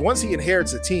 He says, once he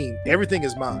inherits a team, everything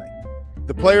is mine.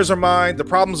 The players are mine. The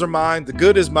problems are mine. The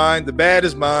good is mine. The bad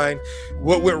is mine.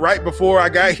 What went right before I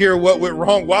got here, what went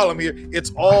wrong while I'm here,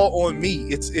 it's all on me.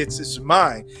 It's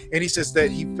mine. And he says that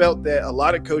he felt that a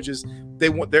lot of coaches,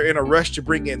 they're in a rush to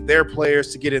bring in their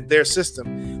players to get in their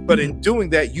system. But in doing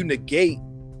that, you negate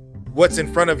what's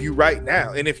in front of you right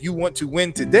now. And if you want to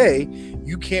win today,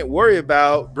 you can't worry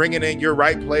about bringing in your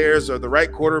right players or the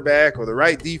right quarterback or the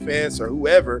right defense or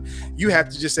whoever. You have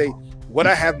to just say, what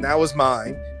I have now is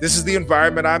mine. This is the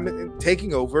environment I'm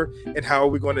taking over. And how are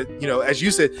we going to, as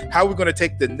you said, how are we going to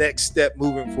take the next step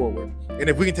moving forward? And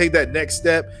if we can take that next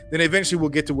step, then eventually we'll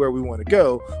get to where we want to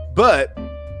go. But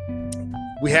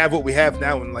we have what we have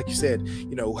now. And like you said,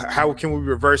 how can we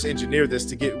reverse engineer this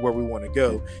to get where we want to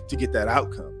go, to get that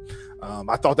outcome?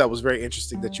 I thought that was very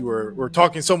interesting that you were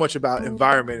talking so much about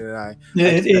environment, and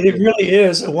it really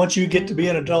is. Once you get to be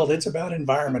an adult, it's about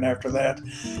environment after that.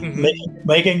 Mm-hmm.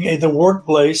 Making the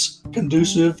workplace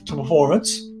conducive to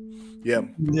performance. Yeah.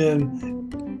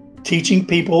 Then teaching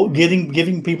people,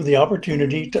 giving people the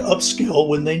opportunity to upskill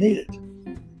when they need it.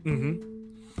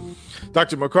 Mm-hmm.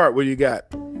 Dr. McCart, what do you got?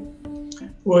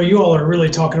 Well, you all are really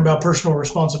talking about personal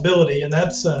responsibility, and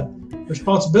that's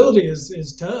responsibility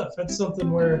is tough. That's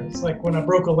something where it's like when I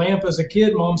broke a lamp as a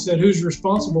kid, Mom said, "Who's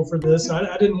responsible for this?"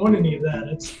 I didn't want any of that.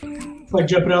 It's like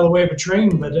jumping out of the way of a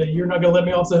train, but you're not going to let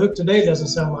me off the hook today. Doesn't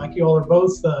sound like you all are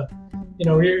both.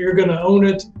 You're going to own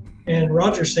it. And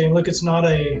Roger's saying, "Look, it's not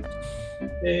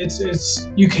it's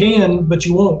you can, but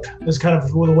you won't." Is kind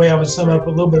of the way I would sum up a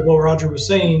little bit of what Roger was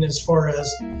saying as far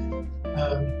as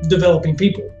developing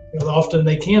people. Often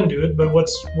they can do it, but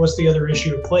what's the other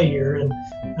issue at play here? And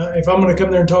if I'm going to come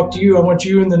there and talk to you, I want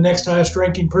you and the next highest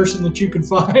ranking person that you can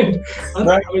find.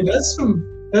 I mean, that's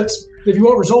if you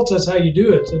want results, that's how you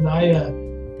do it. And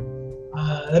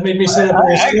that made me say that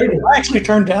very straight. I actually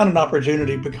turned down an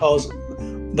opportunity because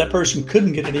that person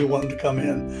couldn't get anyone to come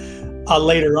in. I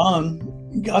later on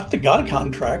got a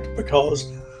contract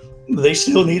because they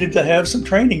still needed to have some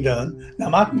training done. Now,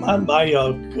 my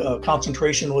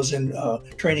concentration was in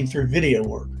training through video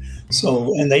work.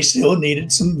 So, and they still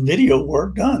needed some video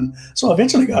work done. So I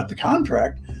eventually got the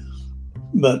contract,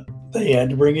 but they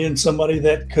had to bring in somebody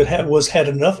that had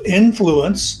enough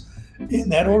influence in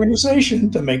that organization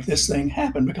to make this thing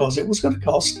happen, because it was going to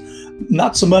cost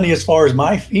not so money as far as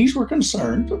my fees were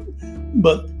concerned,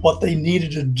 but what they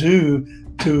needed to do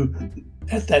to,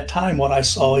 at that time, what I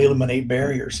saw, eliminate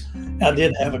barriers. I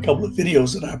did have a couple of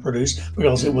videos that I produced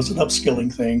because it was an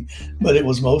upskilling thing, but it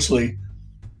was mostly,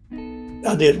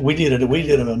 we did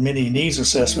a mini needs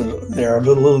assessment there, a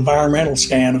little environmental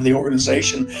scan of the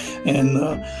organization.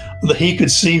 And he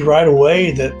could see right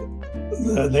away that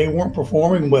they weren't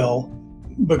performing well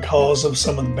because of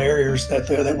some of the barriers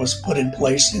that was put in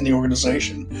place in the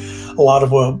organization. A lot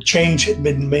of change had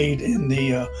been made in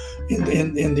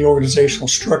the organizational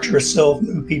structure itself.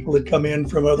 New people had come in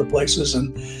from other places,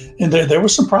 and there were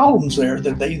some problems there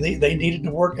that they needed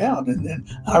to work out. And then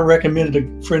I recommended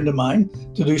a friend of mine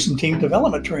to do some team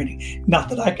development training. Not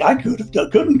that I could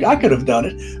have done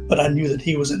it, but I knew that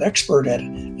he was an expert at it.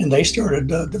 And they started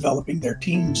developing their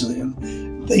teams.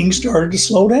 Then things started to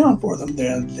slow down for them.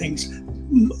 Then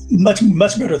much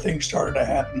better things started to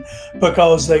happen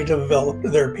because they developed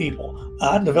their people.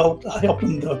 I helped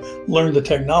him to learn the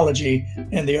technology,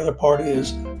 and the other part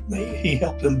is he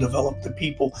helped them develop the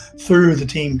people through the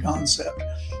team concept.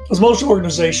 Because most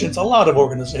organizations, a lot of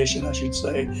organizations, I should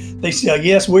say, they say,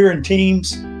 yes, we're in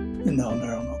teams. No,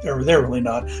 they're really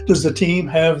not. Does the team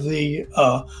have the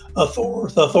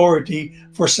authority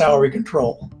for salary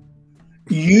control?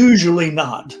 Usually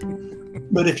not.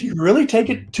 But if you really take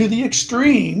it to the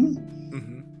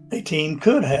extreme, a team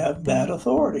could have that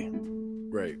authority.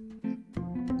 Right.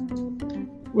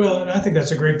 Well, and I think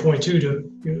that's a great point too.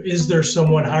 Is there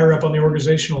someone higher up on the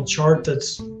organizational chart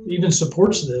that's even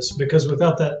supports this? Because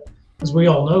without that, as we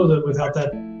all know, that without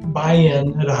that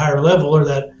buy-in at a higher level, or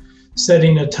that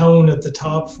setting a tone at the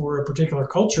top for a particular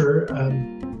culture,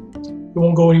 it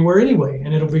won't go anywhere anyway.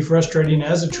 And it'll be frustrating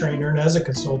as a trainer and as a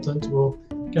consultant. We'll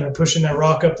kind of pushing that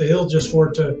rock up the hill just for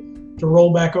it to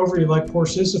roll back over you like poor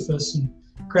Sisyphus and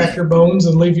crack your bones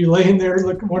and leave you laying there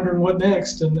wondering what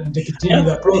next, and to continue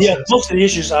that process. Yeah, most of the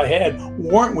issues I had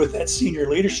weren't with that senior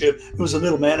leadership. It was the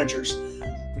middle managers,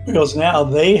 because now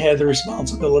they had the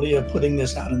responsibility of putting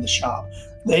this out in the shop.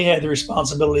 They had the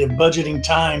responsibility of budgeting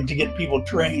time to get people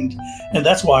trained. And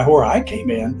that's where I came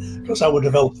in, because I would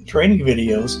develop the training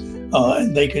videos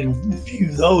and they could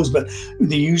view those, but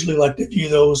they usually like to view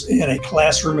those in a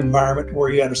classroom environment where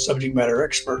you had a subject matter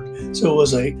expert. So it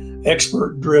was a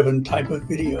expert-driven type of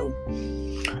video.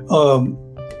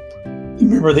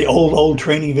 Remember the old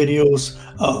training videos,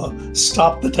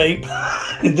 stop the tape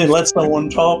and then let someone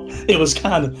talk? It was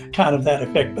kind of that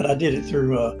effect, but I did it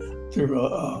through a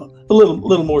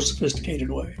little more sophisticated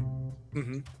way.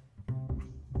 Mm-hmm.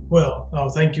 Well,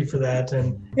 thank you for that.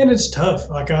 And it's tough.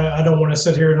 Like I don't want to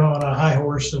sit here on a high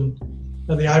horse and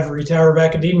the ivory tower of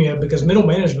academia, because middle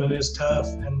management is tough,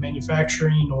 and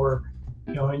manufacturing, or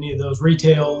any of those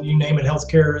retail, you name it,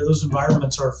 healthcare, those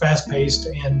environments are fast paced,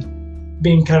 and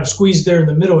being kind of squeezed there in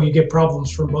the middle, you get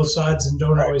problems from both sides and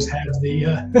don't always have the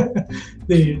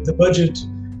budget.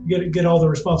 Get all the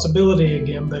responsibility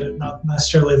again, but not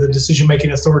necessarily the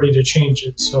decision-making authority to change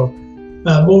it. So,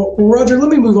 well, Roger, let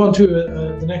me move on to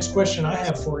the next question I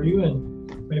have for you,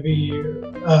 and maybe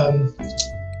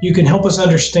you can help us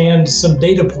understand some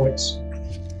data points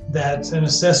and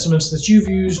assessments that you've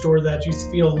used, or that you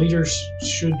feel leaders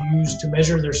should use to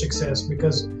measure their success,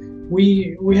 because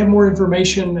we have more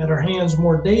information at our hands,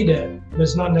 more data, but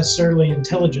it's not necessarily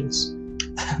intelligence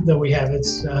that we have.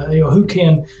 It's who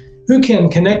can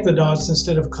connect the dots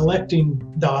instead of collecting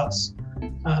dots,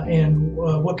 and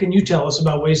what can you tell us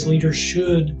about ways leaders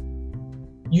should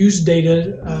use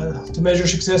data to measure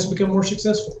success and become more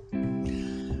successful?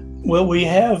 Well, we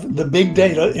have the big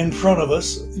data in front of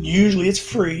us. Usually it's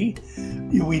free.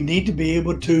 We need to be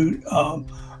able to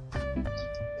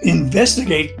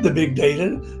investigate the big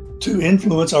data to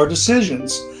influence our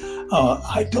decisions.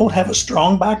 I don't have a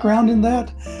strong background in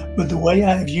that, but the way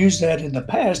I've used that in the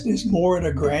past is more at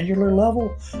a granular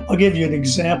level. I'll give you an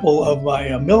example of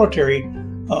my military,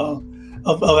 of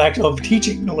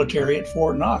teaching military at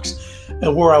Fort Knox,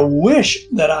 where I wish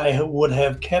that I would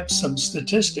have kept some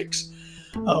statistics.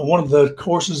 One of the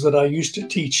courses that I used to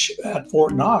teach at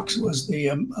Fort Knox was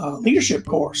the leadership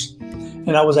course,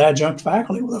 and I was adjunct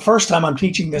faculty. Well, the first time I'm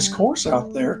teaching this course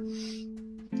out there,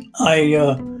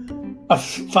 I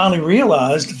finally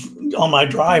realized on my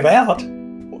drive out,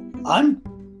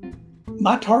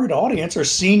 my target audience are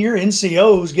senior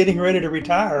NCOs getting ready to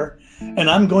retire, and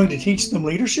I'm going to teach them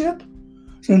leadership?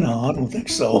 So no, I don't think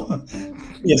so.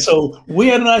 Yeah, so we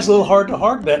had a nice little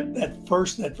heart-to-heart that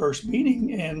first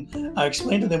meeting, and I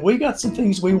explained to them, we got some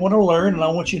things we want to learn, and I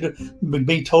want you to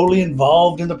be totally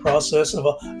involved in the process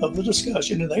of the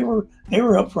discussion, and they were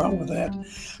upfront with that.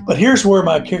 But here's where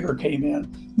my kicker came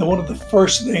in. Now, one of the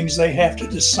first things they have to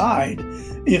decide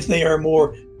if they are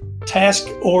more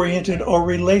task-oriented or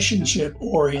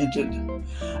relationship-oriented.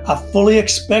 I fully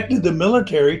expected the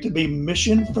military to be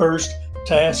mission-first,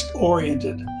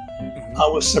 task-oriented. I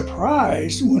was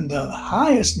surprised when the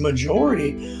highest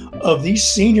majority of these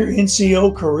senior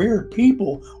NCO career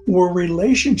people were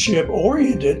relationship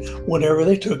oriented whenever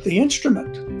they took the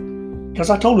instrument. Because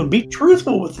I told them, be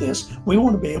truthful with this. We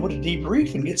want to be able to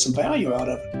debrief and get some value out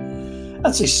of it.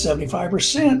 I'd say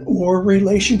 75% were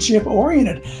relationship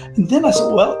oriented. And then I said,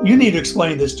 well, you need to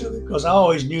explain this to them, because I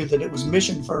always knew that it was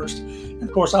mission first. And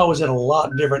of course, I was in a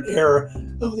lot different era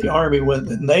of the Army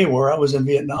than they were. I was in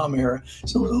Vietnam era.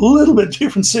 So it was a little bit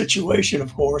different situation,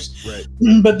 of course. Right.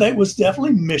 But that was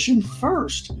definitely mission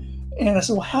first. And I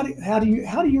said, well, how do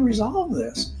you resolve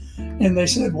this? And they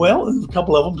said, well, a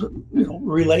couple of them,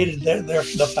 related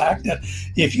the fact that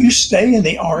if you stay in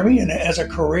the Army and as a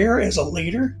career, as a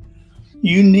leader,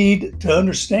 you need to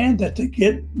understand that to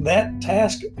get that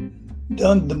task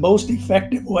done the most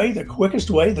effective way, the quickest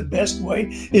way, the best way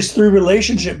is through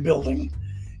relationship building.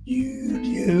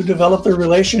 You develop the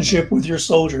relationship with your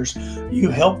soldiers. You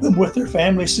help them with their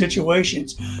family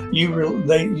situations.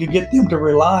 You get them to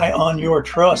rely on your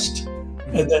trust,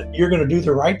 and that you're going to do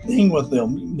the right thing with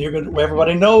them.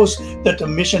 Everybody knows that the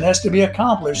mission has to be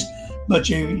accomplished, but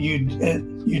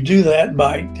you do that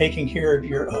by taking care of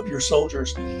your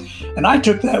soldiers. And I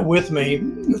took that with me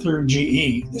through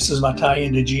GE. This is my tie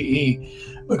into GE,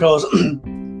 because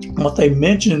what they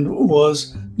mentioned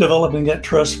was developing that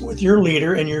trust with your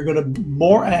leader, and you're going to be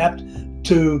more apt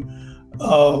to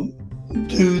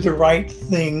do the right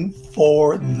thing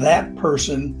for that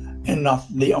person and not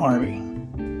the Army.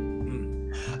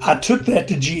 I took that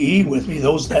to GE with me,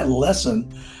 that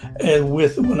lesson, and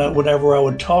whenever I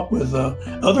would talk with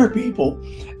other people,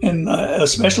 and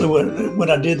especially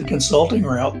when I did the consulting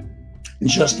route,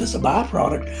 just as a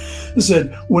byproduct, I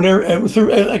said,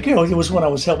 it was when I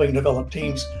was helping develop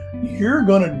teams, you're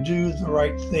going to do the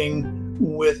right thing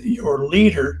with your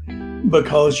leader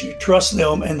because you trust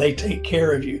them and they take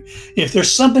care of you. If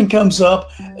there's something comes up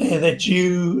that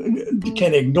you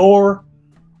can ignore,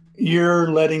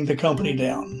 you're letting the company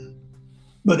down.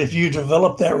 But if you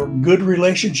develop that good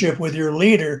relationship with your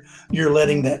leader, you're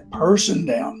letting that person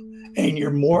down, and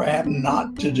you're more apt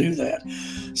not to do that.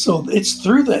 So it's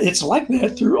like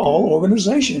that through all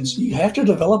organizations. You have to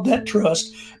develop that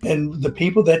trust, and the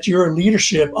people that you're a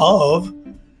leadership of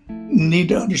need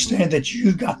to understand that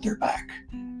you've got their back.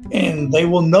 And they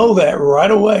will know that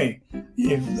right away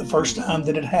if the first time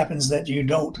that it happens that you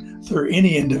don't, through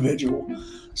any individual.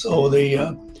 So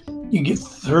you get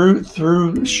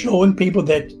through showing people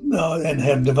that and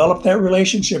have developed that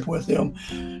relationship with them,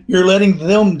 you're letting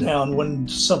them down when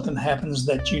something happens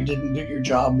that you didn't do your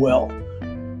job well.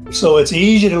 So it's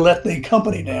easy to let the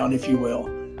company down, if you will.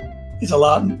 It's a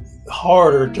lot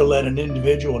harder to let an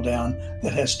individual down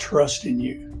that has trust in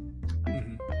you.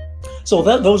 Mm-hmm. So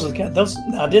those are those.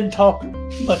 I didn't talk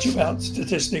much about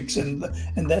statistics and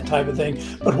that type of thing,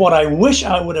 but what I wish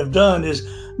I would have done is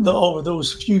over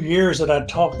those few years that I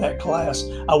taught that class,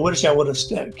 I wish I would have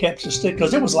kept to stick,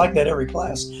 because it was like that every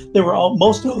class.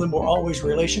 Most of them were always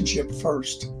relationship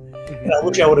first. And I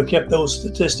wish I would have kept those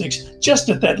statistics just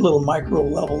at that little micro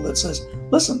level that says,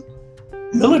 listen,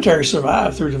 military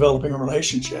survive through developing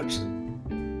relationships.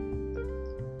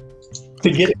 To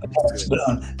get it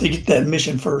done, to get that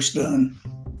mission first done.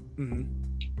 Mm-hmm.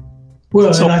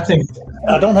 Well, so, and I think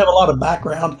I don't have a lot of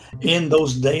background in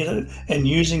those data and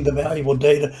using the valuable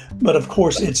data, but of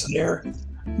course it's there.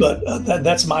 But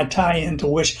that's my tie-in to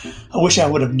I wish I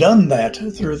would have done that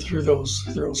through those,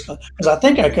 because I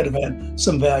think I could have had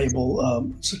some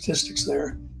valuable statistics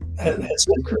there, had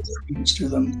some contributions to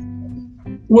them.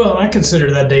 Well, I consider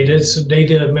that data. It's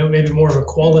data maybe more of a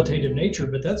qualitative nature,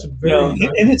 but that's very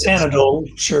and it's anecdotal,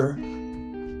 sure.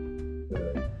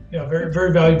 Very,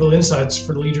 very valuable insights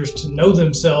for leaders to know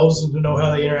themselves and to know how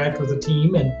they interact with a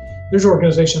team. And there's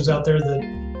organizations out there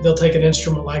that they'll take an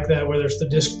instrument like that, whether it's the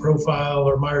DISC profile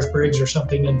or Myers-Briggs or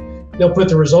something, and they'll put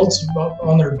the results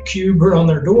on their cube or on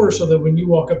their door so that when you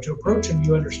walk up to approach them,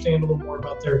 you understand a little more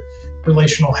about their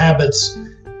relational habits.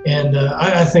 And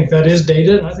I think that is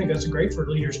data, and I think that's great for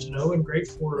leaders to know, and great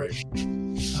for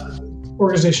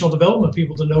organizational development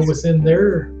people to know within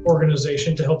their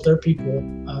organization to help their people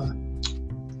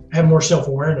have more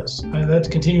self-awareness. That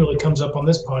continually comes up on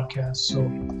this podcast. So,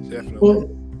 definitely. Well,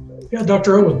 yeah,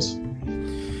 Dr. Owens.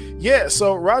 Yeah,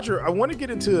 so Roger, I want to get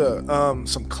into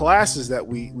some classes that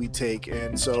we take,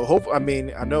 and so I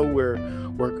know we're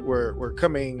not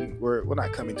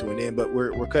coming to an end, but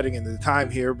we're cutting into the time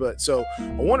here. But so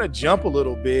I want to jump a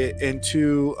little bit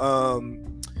into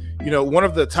one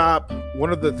of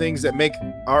the things that make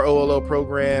our OLO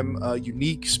program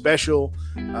unique, special,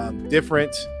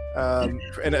 different.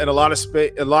 In a lot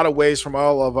of ways from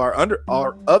all of our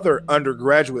other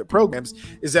undergraduate programs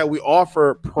is that we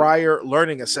offer prior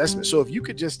learning assessment. So if you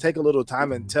could just take a little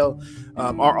time and tell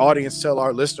our audience, tell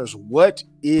our listeners, what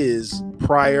is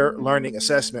prior learning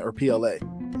assessment, or PLA?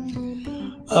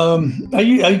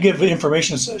 I give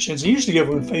information sessions. I used to give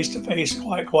them face-to-face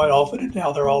quite often, and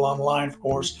now they're all online, of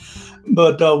course.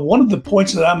 But one of the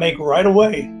points that I make right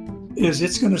away is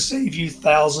it's going to save you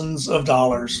thousands of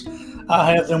dollars.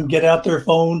 I have them get out their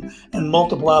phone and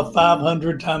multiply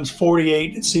 500 times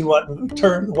 48 and see what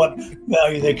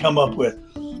value they come up with.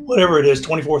 Whatever it is,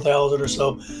 24,000 or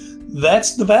so.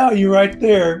 That's the value right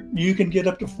there. You can get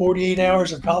up to 48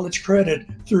 hours of college credit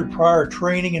through prior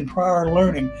training and prior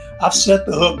learning. I've set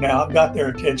the hook now. I've got their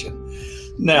attention.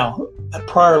 Now, a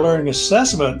prior learning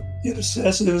assessment It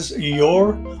assesses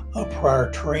your prior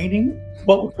training.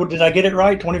 What did I get it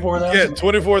right? 24,000? Yeah,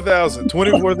 24,000.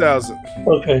 24,000.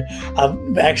 Okay, I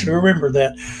actually remember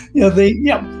that.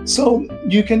 So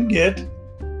you can get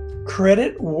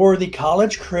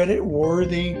college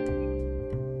credit-worthy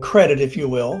credit, if you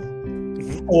will,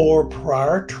 for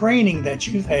prior training that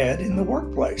you've had in the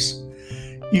workplace.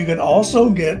 You can also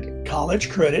get college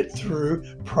credit through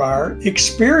prior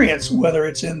experience, whether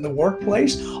it's in the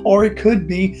workplace or it could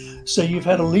be, say you've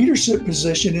had a leadership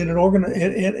position in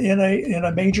in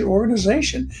a major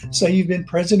organization. Say you've been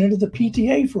president of the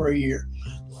PTA for a year.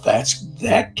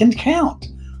 That can count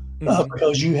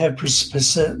because you have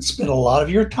spent a lot of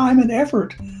your time and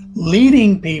effort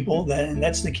leading people. And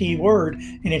that's the key word.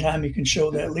 Anytime you can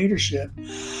show that leadership,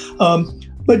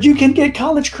 but you can get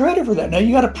college credit for that. Now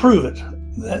you got to prove it.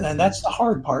 And that's the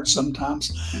hard part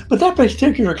sometimes. But that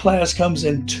particular class comes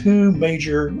in two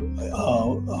major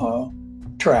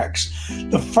tracks.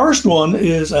 The first one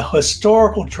is a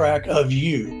historical track of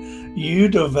you. You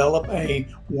develop a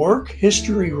work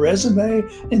history resume,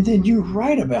 and then you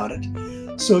write about it.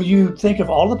 So you think of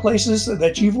all the places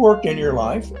that you've worked in your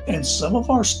life, and some of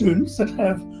our students that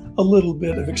have a little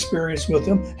bit of experience with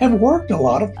them have worked a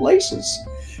lot of places.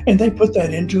 And they put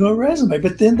that into a resume,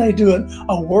 but then they do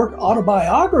a work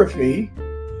autobiography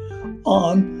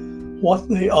on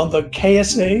the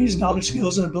KSAs, knowledge,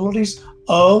 skills, and abilities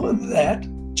of that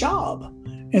job.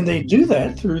 And they do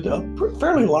that through the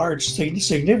fairly large,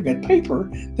 significant paper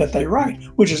that they write,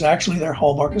 which is actually their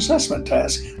hallmark assessment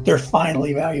task, their final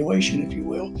evaluation, if you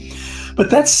will. But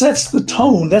that sets the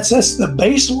tone, that sets the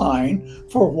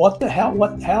baseline for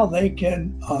how they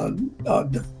can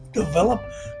develop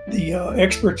the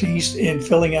expertise in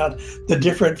filling out the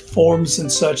different forms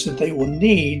and such that they will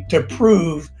need to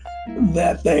prove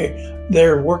that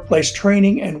their workplace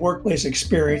training and workplace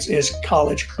experience is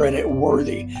college credit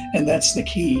worthy. And that's the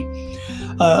key.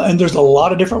 And there's a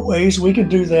lot of different ways we can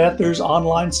do that. There's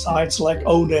online sites like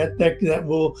ONET that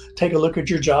will take a look at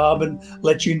your job and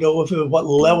let you know what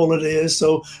level it is.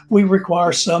 So we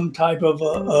require some type of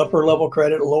upper level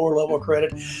credit, lower level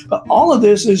credit. But all of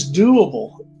this is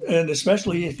doable. And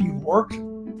especially if you've worked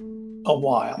a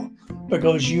while,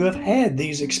 because you have had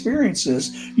these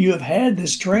experiences, you have had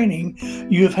this training,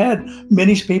 you have had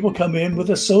many people come in with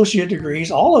associate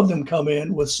degrees. All of them come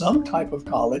in with some type of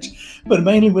college, but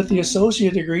mainly with the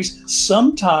associate degrees.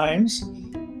 Sometimes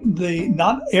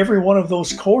not every one of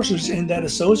those courses in that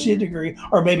associate degree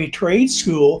or maybe trade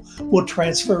school will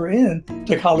transfer in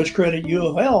to college credit U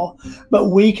of L, but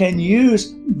we can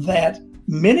use that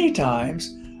many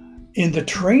times in the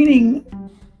training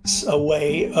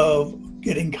way of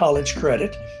getting college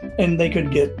credit, and they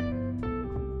could get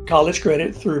college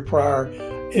credit through prior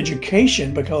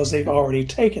education because they've already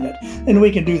taken it, and we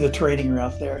can do the training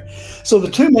route there. So the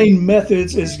two main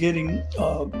methods is getting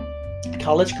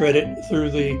college credit through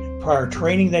the prior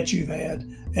training that you've had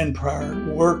and prior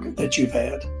work that you've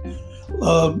had.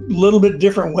 Little bit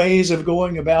different ways of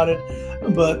going about it,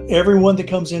 but everyone that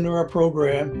comes into our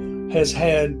program has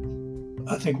had,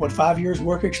 I think, 5 years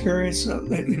work experience.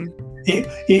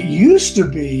 It used to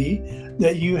be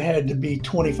that you had to be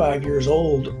 25 years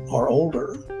old or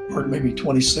older, or maybe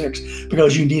 26,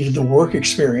 because you needed the work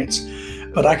experience.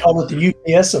 But I call it the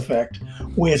UPS effect.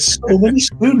 We had so many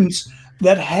students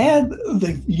that had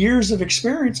the years of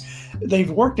experience.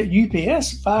 They've worked at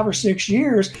UPS 5 or 6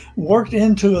 years, worked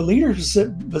into a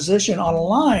leadership position on a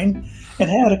line, and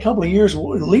had a couple of years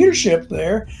leadership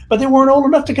there, but they weren't old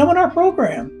enough to come in our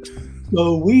program.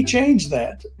 So we changed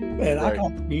that, and I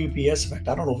call it the UPS effect.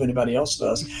 I don't know if anybody else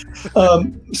does.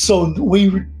 So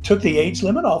we took the age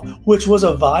limit off, which was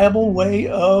a viable way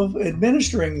of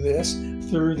administering this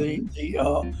through the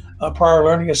prior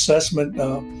learning assessment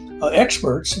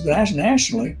experts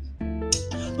nationally.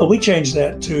 But we changed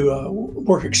that to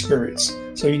work experience.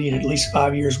 So you need at least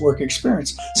 5 years work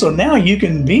experience. So now you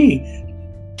can be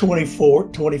 24,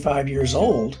 25 years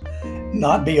old,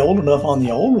 not be old enough on the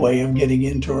old way of getting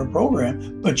into our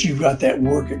program, but you've got that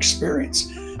work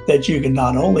experience that you can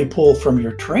not only pull from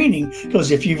your training,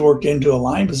 because if you've worked into a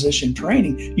line position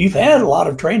training, you've had a lot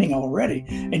of training already,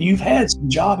 and you've had some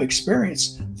job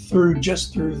experience through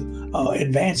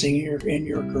advancing in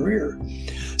your career.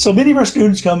 So many of our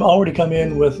students already come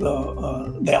in with,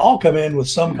 they all come in with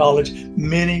some college,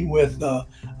 many with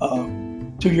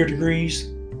 2-year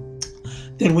degrees.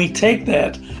 Then we take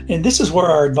that, and this is where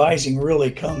our advising really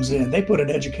comes in. They put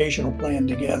an educational plan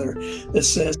together that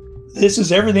says, this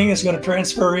is everything that's going to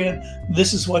transfer in.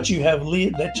 This is what you have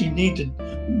that you need to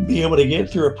be able to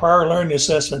get through a prior learning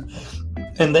assessment.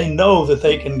 And they know that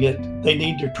they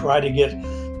need to try to get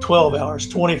 12 hours,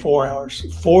 24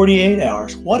 hours, 48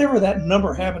 hours, whatever that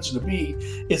number happens to be,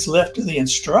 it's left to the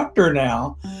instructor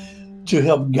now to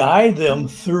help guide them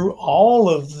through all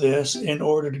of this in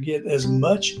order to get as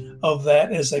much of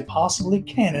that as they possibly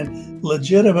can, and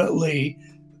legitimately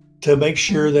to make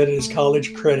sure that it is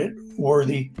college credit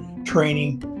worthy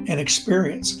training and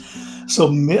experience. So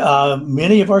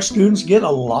many of our students get a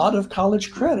lot of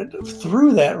college credit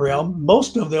through that realm.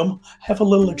 Most of them have a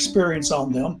little experience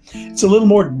on them. It's a little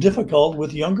more difficult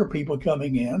with younger people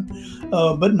coming in,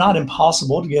 but not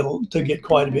impossible to get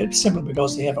quite a bit, simply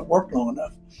because they haven't worked long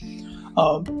enough.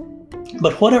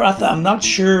 But whatever, I'm not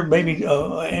sure, maybe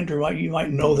Andrew, you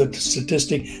might know the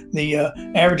statistic. The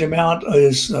average amount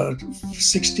is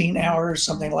 16 hours,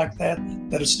 something like that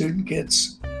a student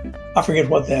gets. I forget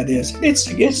what that is. It's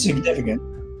significant.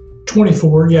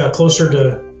 24, closer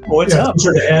to. Oh, it's up.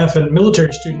 Closer to half, and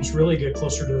military students really get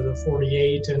closer to the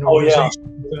 48, and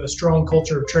with a strong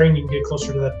culture of training get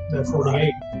closer to that 48.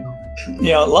 Right.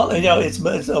 Yeah, it's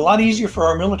a lot easier for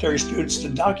our military students to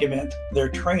document their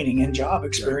training and job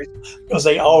experience because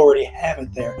they already have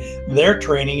it there. Their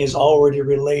training is already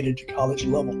related to college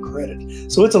level credit.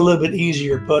 So it's a little bit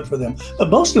easier put for them. But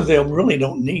most of them really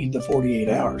don't need the 48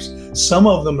 hours. Some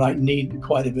of them might need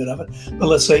quite a bit of it. But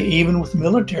let's say even with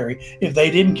military, if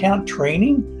they didn't count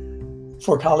training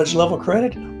for college level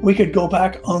credit, we could go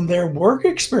back on their work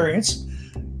experience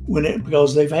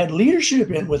because they've had leadership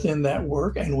within that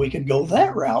work, and we could go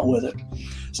that route with it.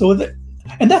 So,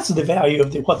 and that's the value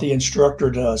of what the instructor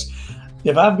does.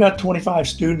 If I've got 25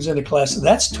 students in a class,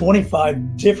 that's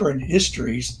 25 different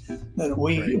histories that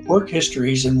work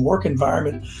histories and work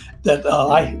environment that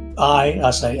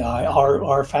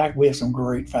we have some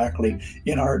great faculty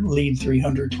in our Lead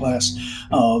 300 class.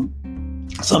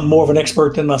 Some more of an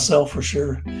expert than myself for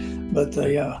sure, but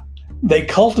they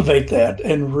cultivate that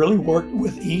and really work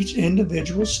with each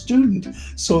individual student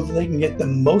so that they can get the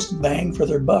most bang for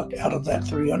their buck out of that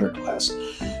 300 class.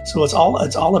 So it's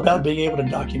all about being able to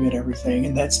document everything,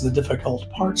 and that's the difficult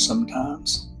part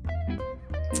sometimes.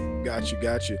 Got you.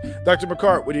 Dr.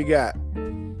 McCart, what do you got?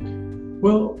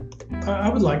 Well, I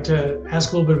would like to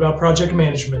ask a little bit about project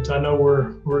management. I know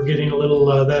we're getting a little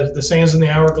the sands in the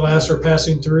hourglass are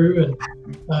passing through, and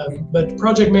but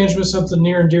project management is something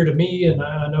near and dear to me, and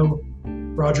I know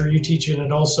Roger, you teach in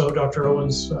it also. Dr.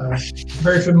 Owens,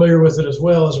 very familiar with it as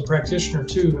well as a practitioner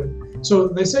too. And so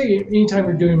they say anytime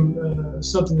you're doing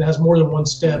something that has more than one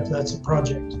step, that's a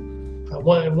project.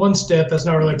 One step, that's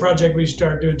not really a project. We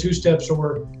start doing 2 steps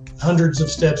or hundreds of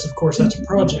steps, of course, that's a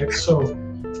project. So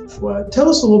tell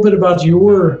us a little bit about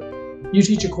you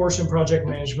teach a course in project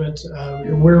management.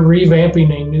 We're revamping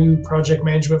a new project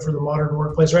management for the modern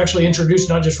workplace. We're actually introduced,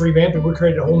 not just revamping, we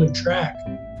created a whole new track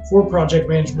for project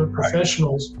management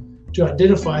professionals to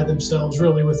identify themselves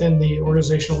really within the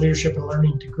organizational leadership and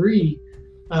learning degree.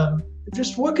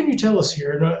 Just what can you tell us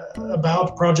here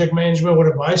about project management? What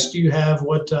advice do you have?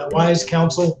 What wise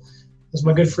counsel, as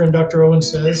my good friend Dr. Owen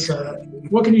says,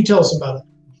 what can you tell us about it?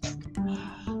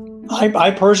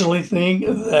 I personally think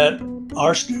that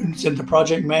our students in the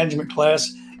project management class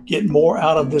get more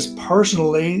out of this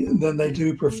personally than they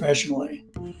do professionally.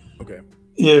 Okay.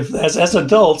 If as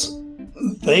adults,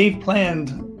 they've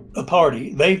planned a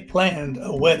party, they've planned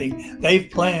a wedding, they've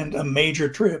planned a major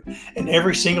trip, and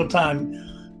every single time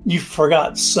you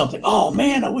forgot something, oh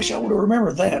man, I wish I would have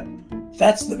remembered that.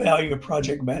 That's the value of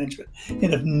project management.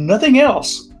 And if nothing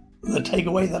else, the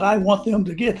takeaway that I want them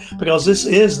to get, because this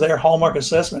is their hallmark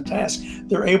assessment task,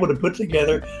 they're able to put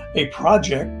together a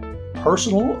project,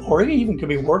 personal or even could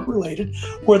be work related,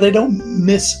 where they don't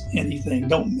miss anything,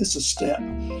 don't miss a step.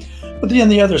 But then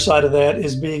the other side of that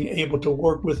is being able to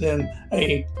work within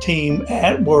a team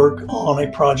at work on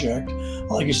a project.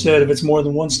 Like you said, if it's more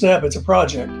than one step, it's a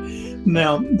project.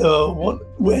 Now,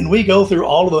 when we go through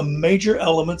all of the major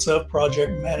elements of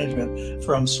project management,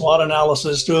 from SWOT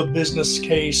analysis to a business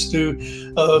case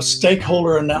to a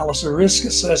stakeholder analysis, risk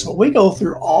assessment, we go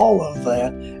through all of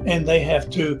that, and they have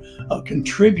to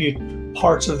contribute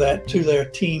parts of that to their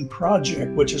team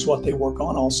project, which is what they work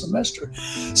on all semester.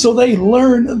 So they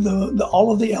learn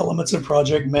all of the elements of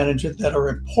project management that are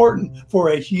important for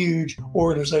a huge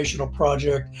organizational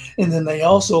project. And then they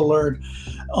also learn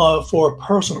for a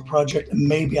personal project,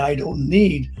 maybe I don't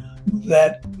need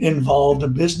that involved a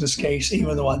business case,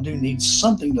 even though I do need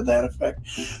something to that effect.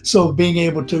 So being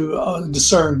able to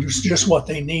discern just what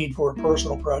they need for a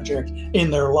personal project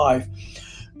in their life.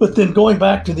 But then going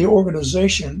back to the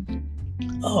organization,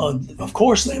 of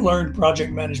course, they learned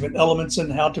project management elements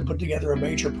and how to put together a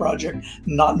major project,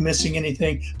 not missing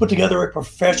anything, put together a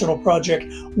professional project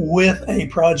with a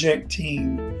project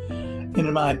team. And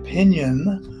in my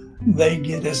opinion, they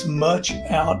get as much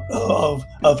out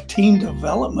of team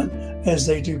development as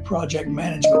they do project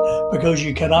management, because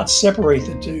you cannot separate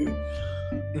the two.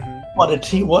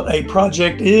 What a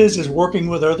project is working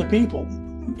with other people.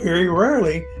 Very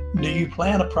rarely do you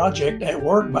plan a project at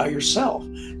work by yourself.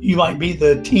 You might be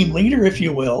the team leader, if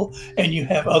you will, and you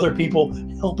have other people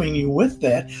helping you with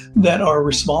that are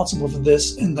responsible for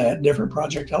this and that, different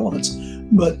project elements.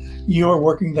 But you are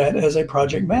working that as a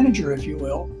project manager, if you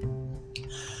will.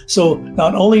 So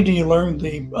not only do you learn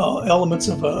the elements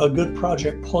of a good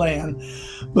project plan,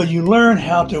 but you learn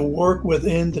how to work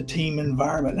within the team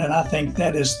environment. And I think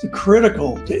that is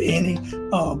critical to any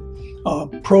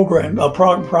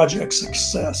project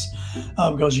success,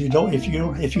 because if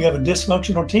you have a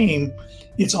dysfunctional team,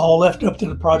 it's all left up to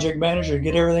the project manager to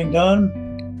get everything done.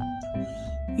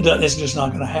 It's just not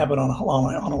going to happen on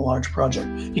a large project.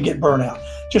 You get burnout.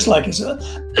 Just like as a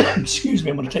excuse me,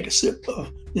 I'm going to take a sip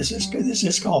of this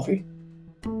is coffee.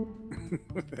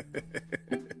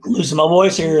 Losing my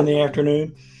voice here in the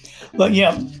afternoon, but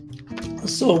yeah.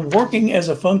 So working as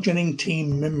a functioning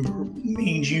team member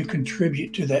means you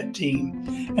contribute to that team.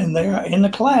 And they're in the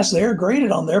class, they're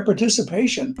graded on their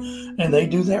participation. And they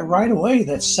do that right away.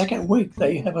 That second week,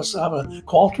 they have a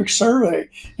Qualtrics survey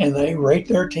and they rate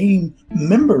their team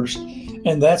members.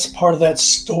 And that's part of that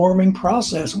storming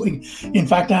process. In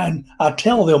fact, I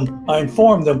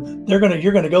inform them, you're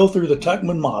going to go through the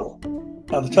Tuckman model.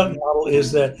 Now, the Tuckman model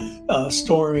is that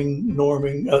forming,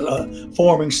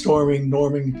 storming,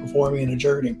 norming, performing, and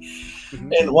adjourning.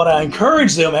 And what I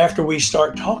encourage them after we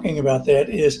start talking about that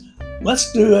is,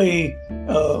 let's do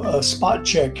a spot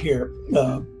check here.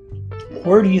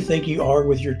 Where do you think you are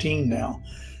with your team now?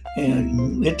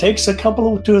 And it takes a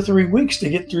couple of 2 or 3 weeks to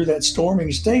get through that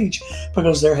storming stage,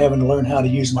 because they're having to learn how to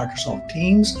use Microsoft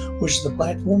Teams, which is the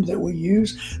platform that we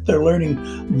use. They're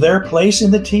learning their place in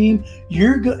the team.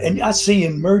 And I see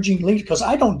emerging leaders, because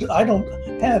I don't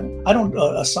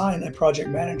assign a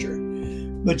project manager,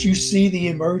 but you see the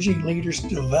emerging leaders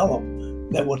develop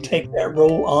that will take that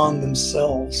role on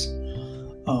themselves.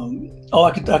 I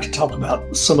could talk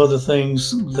about some other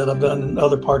things that I've done in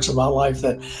other parts of my life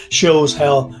that shows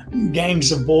how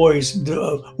gangs of boys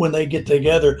do, when they get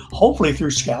together, hopefully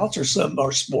through scouts or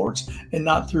sports, and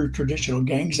not through traditional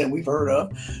gangs that we've heard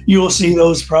of, you will see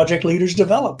those project leaders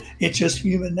develop. It's just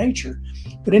human nature.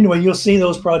 But anyway, you'll see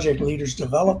those project leaders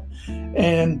develop,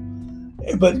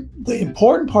 but the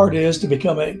important part is to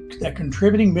become a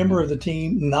contributing member of the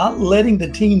team, not letting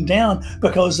the team down,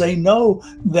 because they know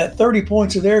that 30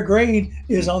 points of their grade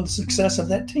is on the success of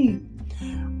that team.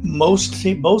 Most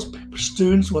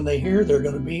students, when they hear they're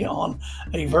going to be on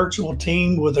a virtual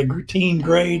team with a team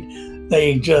grade,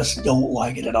 they just don't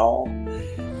like it at all.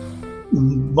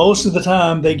 Most of the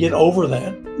time they get over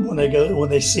that when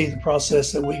they see the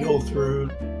process that we go through.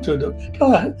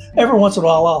 Every once in a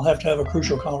while, I'll have to have a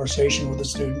crucial conversation with a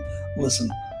student. Listen,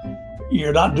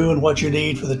 you're not doing what you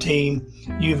need for the team.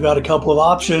 You've got a couple of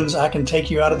options. I can take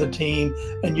you out of the team,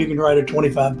 and you can write a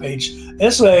 25-page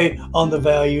essay on the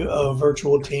value of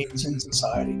virtual teams in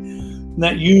society. And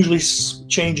that usually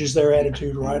changes their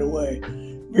attitude right away.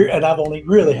 And I've only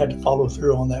really had to follow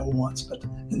through on that once,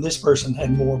 and this person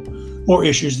had more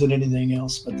issues than anything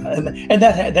else. But and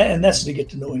that's to get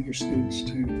to knowing your students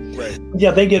too. Right.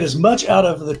 Yeah, they get as much out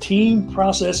of the team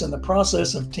process and the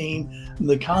process of team,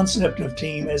 the concept of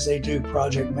team, as they do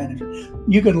project management.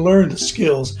 You can learn the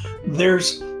skills.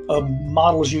 There's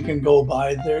models you can go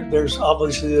by. There's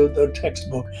obviously the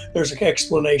textbook. There's an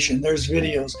explanation. There's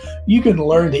videos. You can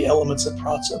learn the elements of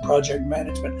project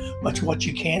management. But what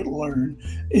you can't learn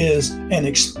is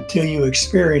until you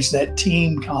experience that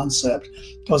team concept,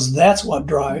 because that's what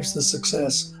drives the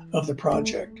success of the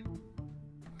project.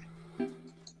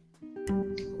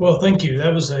 Well, thank you.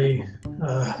 That was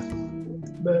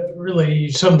really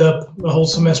summed up the whole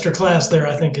semester class there,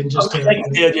 I think, in just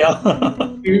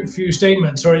a few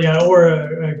statements, or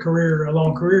a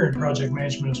long career in project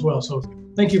management as well. So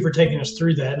thank you for taking us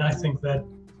through that. And I think that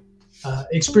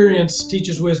experience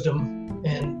teaches wisdom,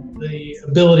 and the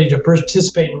ability to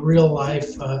participate in real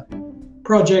life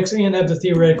projects and have the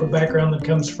theoretical background that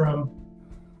comes from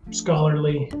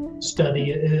scholarly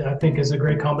study, I think, is a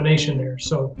great combination there.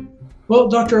 So, well,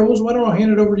 Dr. Owens, why don't I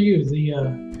hand it over to you?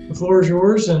 The floor is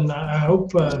yours, and I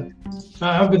hope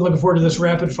I've been looking forward to this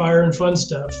rapid fire and fun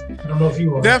stuff. I don't know if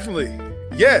you are. Definitely.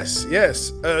 Yes.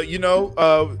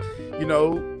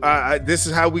 This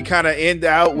is how we kind of end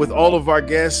out with all of our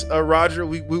guests, Roger.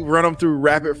 We run them through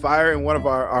rapid fire and one of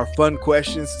our fun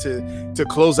questions to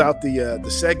close out the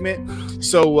segment.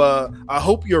 So I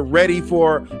hope you're ready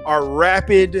for our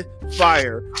rapid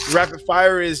fire. Rapid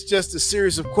fire is just a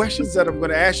series of questions that I'm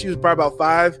going to ask you, probably about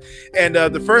 5. And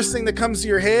the first thing that comes to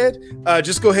your head,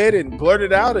 just go ahead and blurt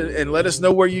it out and let us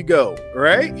know where you go. All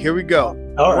right, here we go.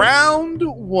 All right. Round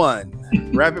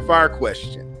 1, rapid fire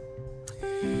question.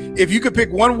 If you could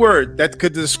pick one word that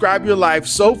could describe your life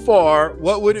so far,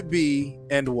 what would it be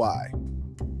and why?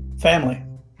 Family.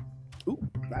 Ooh,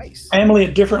 nice. Family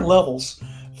at different levels.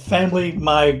 Family,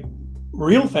 my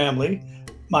real family,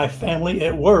 my family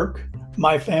at work,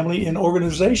 my family in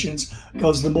organizations,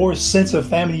 because the more sense of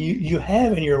family you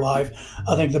have in your life,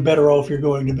 I think the better off you're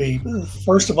going to be.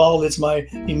 First of all, it's my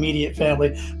immediate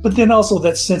family, but then also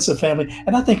that sense of family.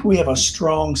 And I think we have a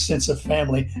strong sense of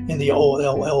family in the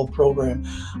OLL program.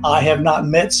 I have not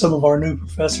met some of our new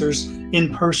professors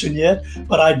in person yet,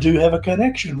 but I do have a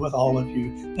connection with all of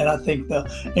you. And I think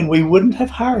and we wouldn't have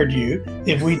hired you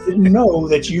if we didn't know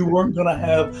that you weren't going to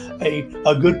have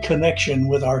a good connection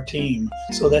with our team.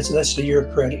 So that's to your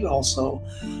credit also.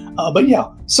 But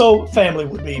yeah, so family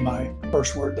would be my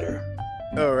first word there.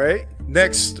 All right.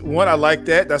 Next one. I like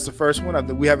that. That's the first one.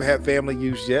 We haven't had family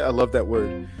used yet. I love that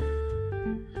word.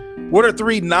 What are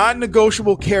 3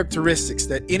 non-negotiable characteristics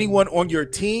that anyone on your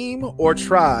team or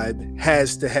tribe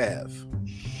has to have?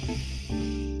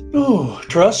 Oh,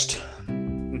 trust.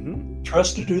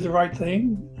 Trust to do the right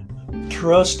thing.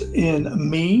 Trust in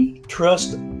me.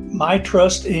 My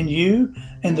trust in you,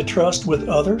 and the trust with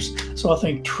others. So I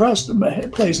think trust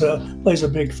plays a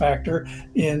big factor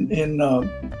in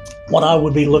what I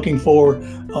would be looking for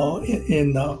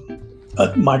in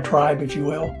my tribe, if you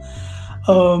will.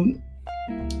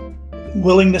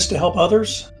 Willingness to help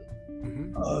others.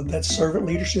 That's servant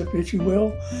leadership, if you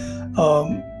will.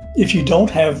 If you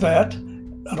don't have that,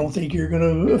 I don't think you're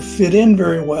going to fit in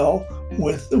very well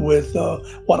with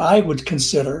what I would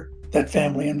consider that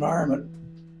family environment.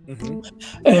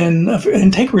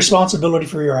 And take responsibility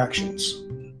for your actions.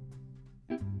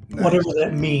 Nice. Whatever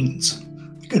that means.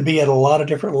 It could be at a lot of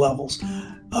different levels.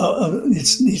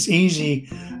 It's easy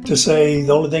to say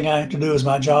the only thing I have to do is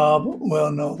my job.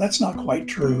 Well, no, that's not quite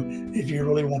true. If you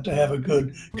really want to have a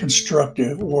good,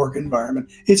 constructive work environment,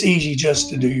 it's easy just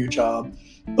to do your job.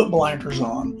 Put blinders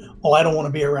on. Well, I don't want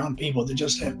to be around people that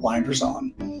just have blinders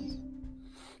on.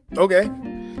 Okay.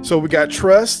 So we got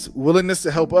trust, willingness to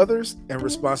help others, and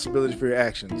responsibility for your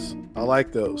actions. I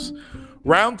like those.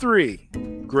 Round 3.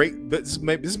 Great. This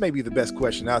may be the best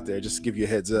question out there, just to give you a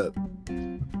heads up.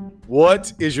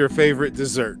 What is your favorite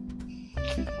dessert?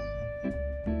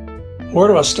 Where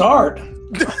do I start?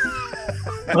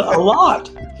 A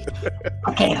lot.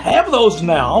 I can't have those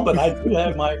now, but I do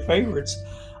have my favorites.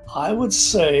 I would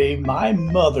say my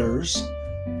mother's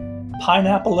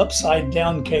pineapple upside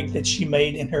down cake that she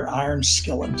made in her iron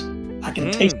skillet. I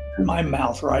can taste it in my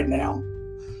mouth right now.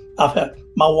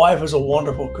 My wife is a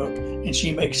wonderful cook, and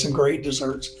she makes some great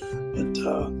desserts. But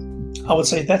I would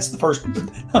say that's the first.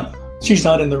 She's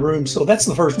not in the room, so that's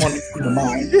the first one to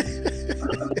mind.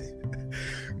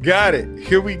 Got it.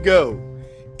 Here we go.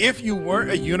 If you weren't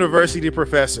a university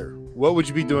professor, what would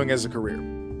you be doing as a career?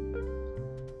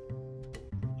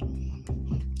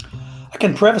 I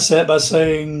can preface that by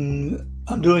saying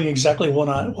I'm doing exactly what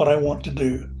I want to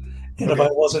do. And if I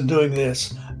wasn't doing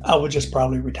this, I would just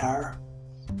probably retire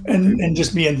and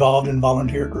just be involved in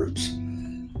volunteer groups.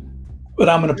 But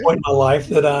I'm at a point in my life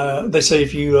that they say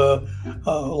if you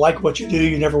like what you do,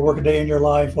 you never work a day in your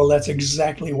life. Well, that's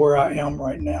exactly where I am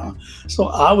right now. So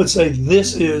I would say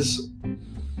this is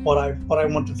what I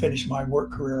want to finish my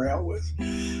work career out with.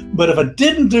 But if I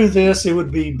didn't do this, it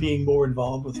would be being more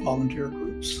involved with volunteer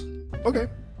groups. Okay,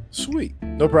 sweet.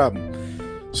 No problem.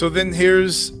 So then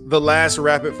here's the last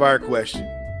rapid fire question.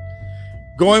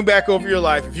 Going back over your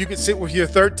life, if you could sit with your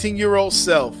 13-year-old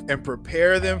self and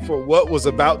prepare them for what was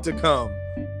about to come,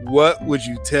 what would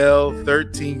you tell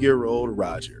 13-year-old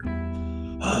Roger?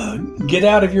 Get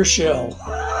out of your shell.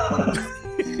 I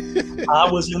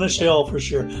was in a shell for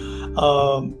sure.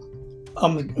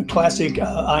 I'm a classic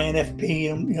INFP,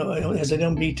 as an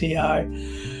MBTI,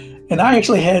 and I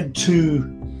actually had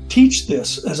to teach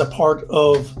this as a part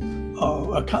of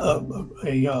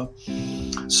a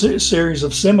series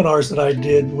of seminars that I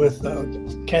did with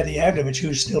Kathy Agnovich,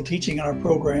 who's still teaching in our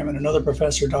program, and another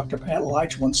professor, Dr. Pat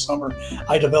Leitch, one summer.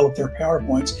 I developed their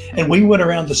PowerPoints, and we went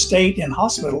around the state and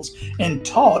hospitals and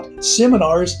taught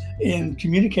seminars in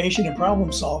communication and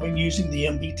problem solving using the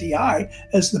MBTI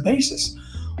as the basis.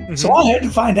 So I had to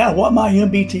find out what my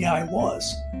MBTI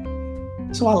was.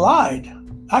 So I lied.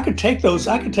 I could take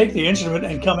the instrument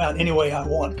and come out any way I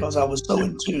want because I was so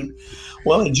in tune.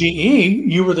 Well, at GE,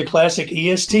 you were the classic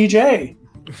ESTJ,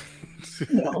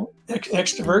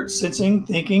 extrovert, sensing,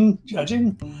 thinking,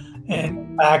 judging. And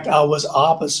in fact, I was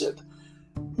opposite.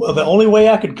 Well, the only way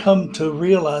I could come to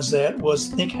realize that was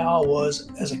think how I was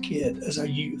as a kid, as a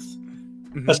youth,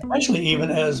 especially even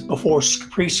as before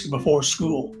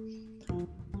school.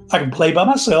 I could play by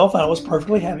myself. And I was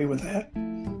perfectly happy with that.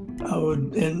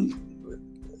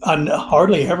 I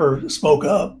hardly ever spoke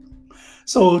up.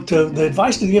 So the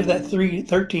advice to give that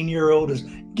 13-year-old is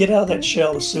get out of that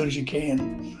shell as soon as you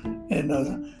can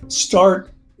and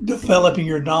start developing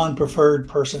your non-preferred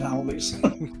personalities.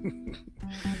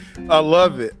 I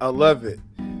love it.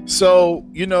 So,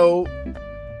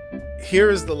 here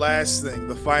is the last thing,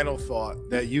 the final thought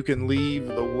that you can leave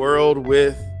the world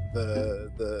with, the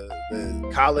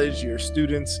college, your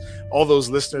students, all those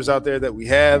listeners out there that we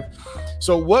have.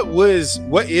 So what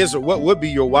would be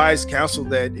your wise counsel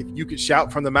that if you could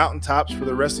shout from the mountaintops for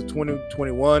the rest of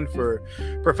 2021 for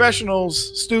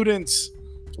professionals, students,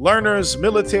 learners,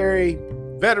 military,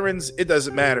 veterans, it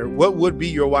doesn't matter. What would be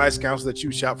your wise counsel that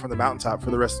you shout from the mountaintop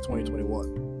for the rest of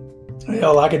 2021?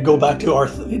 Well, I could go back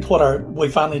to we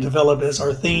finally developed as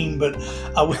our theme, but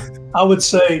I would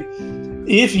say,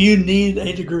 if you need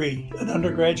a degree, an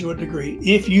undergraduate degree,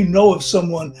 if you know of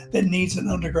someone that needs an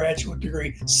undergraduate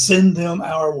degree, send them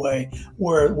our way.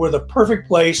 We're the perfect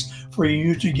place for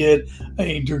you to get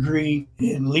a degree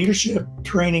in leadership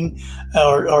training,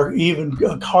 or even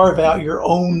carve out your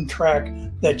own track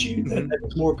that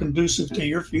is more conducive to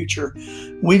your future.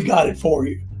 We've got it for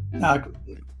you. Now,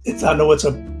 I know it's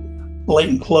a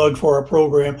blatant plug for our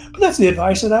program, but that's the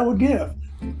advice that I would give.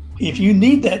 If you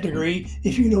need that degree,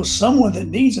 if you know someone that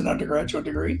needs an undergraduate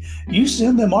degree, you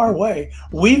send them our way.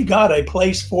 We've got a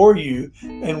place for you,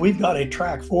 and we've got a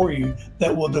track for you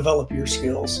that will develop your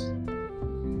skills.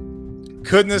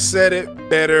 Couldn't have said it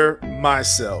better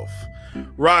myself.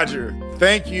 Roger,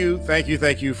 thank you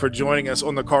for joining us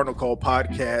on the Cardinal Call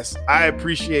podcast. I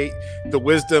appreciate the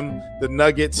wisdom, the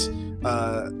nuggets.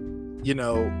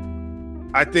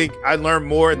 I think I learned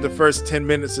more in the first 10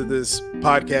 minutes of this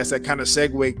podcast that kind of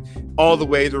segued all the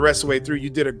rest of the way through. You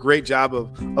did a great job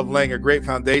of laying a great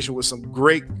foundation with some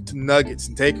great nuggets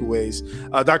and takeaways.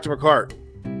 Dr. McCart.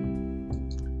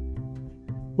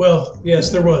 Well,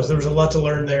 yes, there was a lot to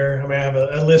learn there. I mean, I have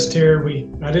a list here.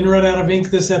 I didn't run out of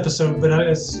ink this episode, but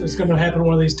it's going to happen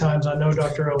one of these times. I know,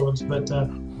 Dr. Owens, but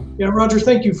Roger,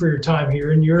 thank you for your time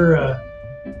here, and you're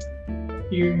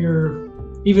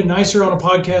even nicer on a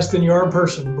podcast than you are in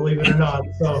person, believe it or not.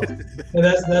 So, and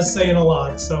that's saying a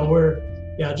lot. So we're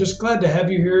just glad to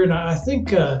have you here. And I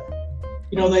think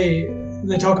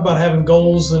they talk about having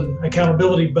goals and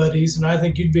accountability buddies, and I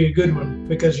think you'd be a good one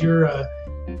because you're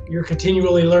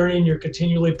continually learning. You're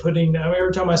continually putting.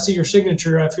 Every time I see your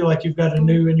signature, I feel like you've got in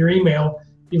your email.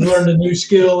 You've learned a new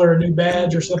skill or a new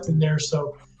badge or something there.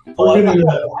 So I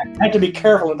have to be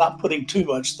careful of not putting too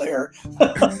much there.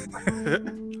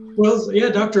 Well, yeah,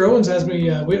 Dr. Owens has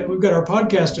me. We've got our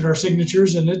podcast in our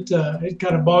signatures, and it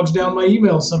kind of bogs down my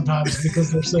emails sometimes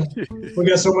because we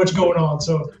got so much going on.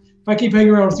 So if I keep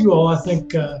hanging around with you all, I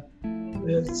think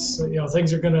things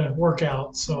are going to work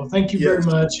out. So thank you very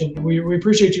much, and we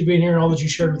appreciate you being here and all that you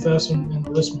shared with us and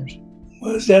the listeners.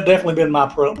 Well, it's definitely been my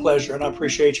pleasure, and I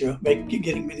appreciate you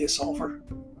getting me this offer.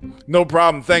 No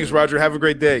problem. Thanks, Roger. Have a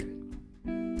great day.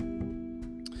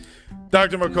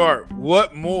 Dr. McCart,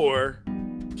 what more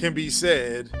can be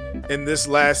said in this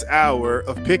last hour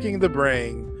of picking the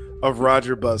brain of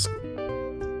Roger Buskill?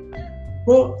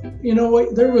 Well,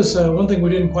 there was one thing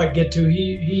we didn't quite get to.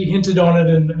 He hinted on it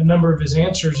in a number of his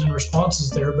answers and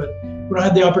responses there, but when I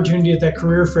had the opportunity at that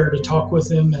career fair to talk with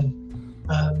him, and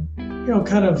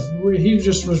he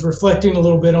just was reflecting a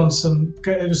little bit on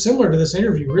it was similar to this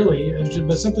interview really,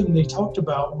 but something that he talked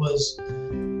about was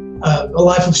a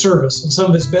life of service, and some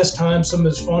of his best times, some of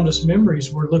his fondest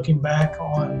memories were looking back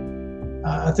on,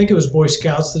 I think it was Boy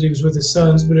Scouts that he was with his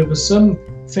sons, but it was some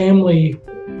family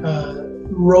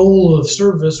role of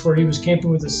service where he was camping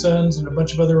with his sons and a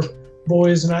bunch of other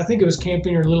boys, and I think it was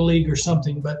camping or Little League or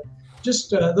something, but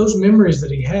just those memories that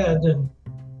he had. And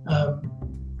I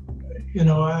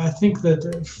think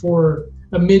that for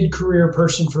a mid-career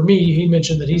person, for me, he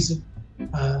mentioned that he's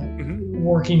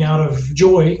working out of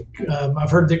joy. I've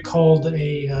heard it called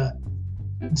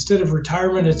instead of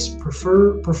retirement, it's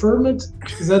preferment.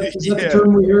 Is that the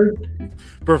term we heard?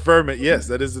 Preferment, yes,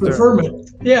 that is the preferment.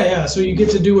 Term. Yeah. So you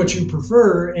get to do what you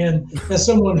prefer, and as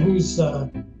someone who's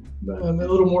a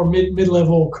little more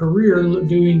mid-level career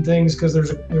doing things because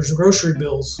there's grocery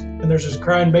bills and there's a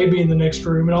crying baby in the next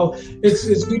room and all.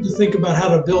 It's good to think about how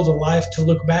to build a life, to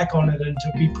look back on it and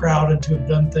to be proud and to have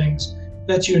done things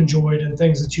that you enjoyed and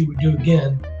things that you would do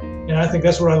again. And I think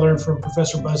that's what I learned from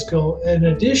Professor Buskill, in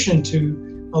addition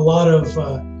to a lot of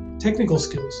technical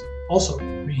skills also. I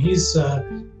mean, he's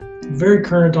very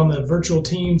current on the virtual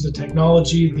teams, the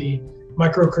technology, the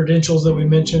micro-credentials that we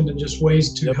mentioned, and just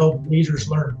ways to help leaders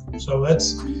learn. So I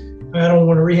don't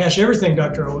want to rehash everything,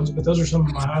 Dr. Owens, but those are some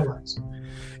of my highlights.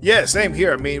 Yeah, same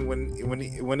here. I mean,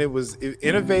 when it was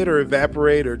innovate or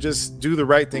evaporate or just do the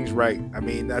right things right. I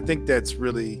mean, I think that's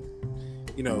really,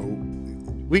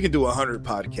 we can do 100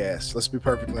 podcasts. Let's be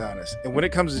perfectly honest. And when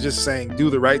it comes to just saying do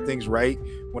the right things right,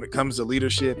 when it comes to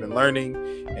leadership and learning,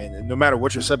 and no matter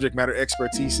what your subject matter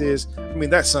expertise is, I mean,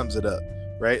 that sums it up,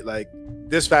 right? Like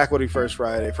this Faculty First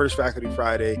Friday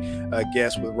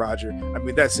guest with Roger. I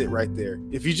mean, that's it right there.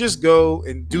 If you just go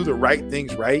and do the right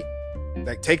things right,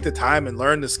 like take the time and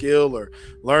learn the skill or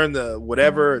learn the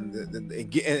whatever and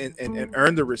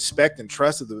earn the respect and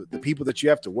trust of the people that you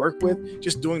have to work with,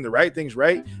 just doing the right things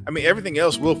right. I mean, everything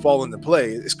else will fall into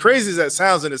play. As crazy as that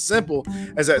sounds and as simple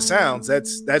as that sounds,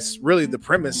 that's really the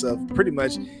premise of pretty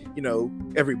much,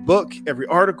 every book, every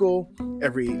article,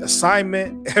 every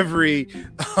assignment, every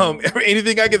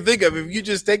anything I can think of. If you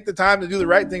just take the time to do the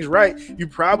right things right, you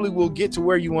probably will get to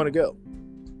where you want to go.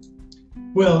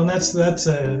 Well, and that's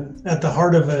at the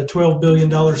heart of a $12 billion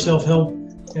self-help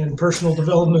and personal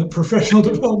development, professional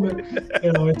development.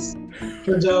 It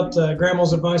turns out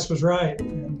Grandma's advice was right,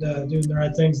 and doing the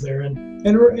right things there.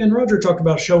 And Roger talked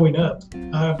about showing up.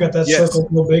 I've got that circle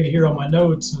real big here on my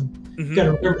notes, and you got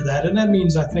to remember that. And that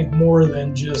means, I think, more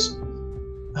than just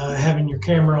having your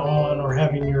camera on or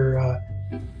having your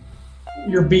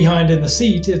behind in the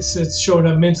seat. It's showing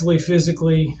up mentally,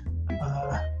 physically,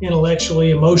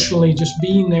 intellectually, emotionally, just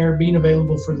being there, being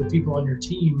available for the people on your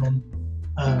team, and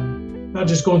not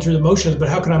just going through the motions, but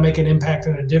how can I make an impact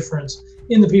and a difference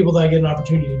in the people that I get an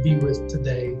opportunity to be with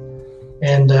today.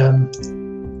 And I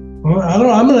don't know,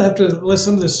 I'm going to have to let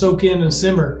some of this soak in and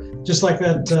simmer, just like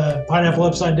that pineapple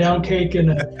upside down cake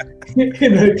in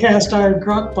a cast iron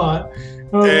crock pot.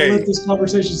 Let this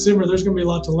conversation simmer. There's going to be a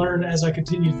lot to learn as I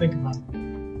continue to think about it.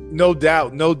 No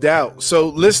doubt. So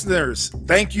listeners,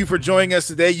 thank you for joining us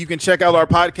today. You can check out our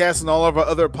podcast and all of our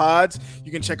other pods.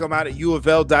 You can check them out at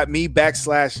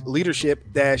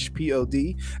uofl.me/leadership-pod.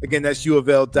 Again, that's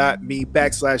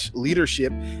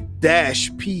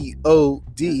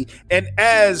uofl.me/leadership-pod. And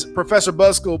as Professor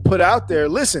Buskill put out there,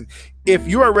 listen, if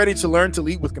you are ready to learn to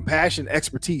lead with compassion and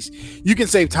expertise, you can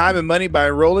save time and money by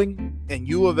enrolling in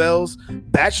U of L's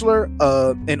Bachelor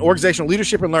in Organizational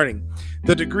Leadership and Learning.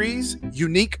 The degree's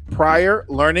unique prior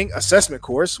learning assessment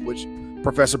course, which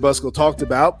Professor Buskill talked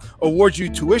about, awards you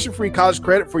tuition-free college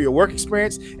credit for your work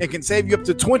experience and can save you up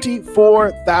to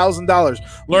 $24,000.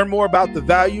 Learn more about the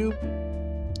value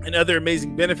and other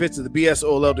amazing benefits of the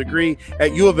BSOLL degree at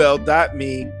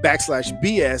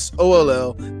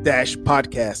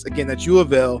uofl.me/BSOLL-podcast. Again, that's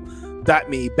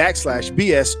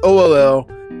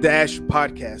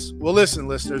uofl.me/BSOLL-podcast. Well, listen,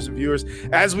 listeners and viewers,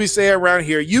 as we say around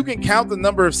here, you can count the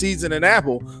number of seeds in an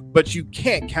apple, but you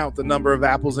can't count the number of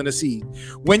apples in a seed.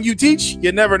 When you teach,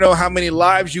 you never know how many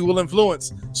lives you will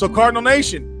influence. So Cardinal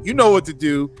Nation, you know what to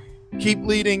do. Keep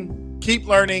leading, keep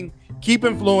learning, keep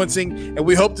influencing, and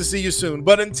we hope to see you soon.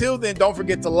 But until then, don't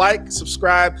forget to like,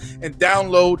 subscribe, and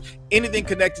download anything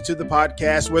connected to the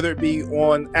podcast, whether it be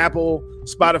on Apple,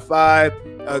 Spotify,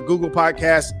 Google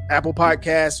Podcasts, Apple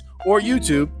Podcasts, or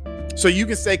YouTube, so you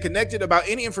can stay connected about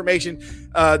any information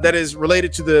that is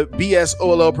related to the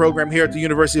BSOLL program here at the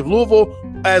University of Louisville,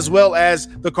 as well as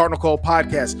the Cardinal Call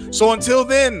podcast. So until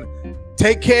then,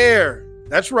 take care.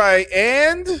 That's right.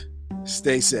 And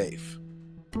stay safe.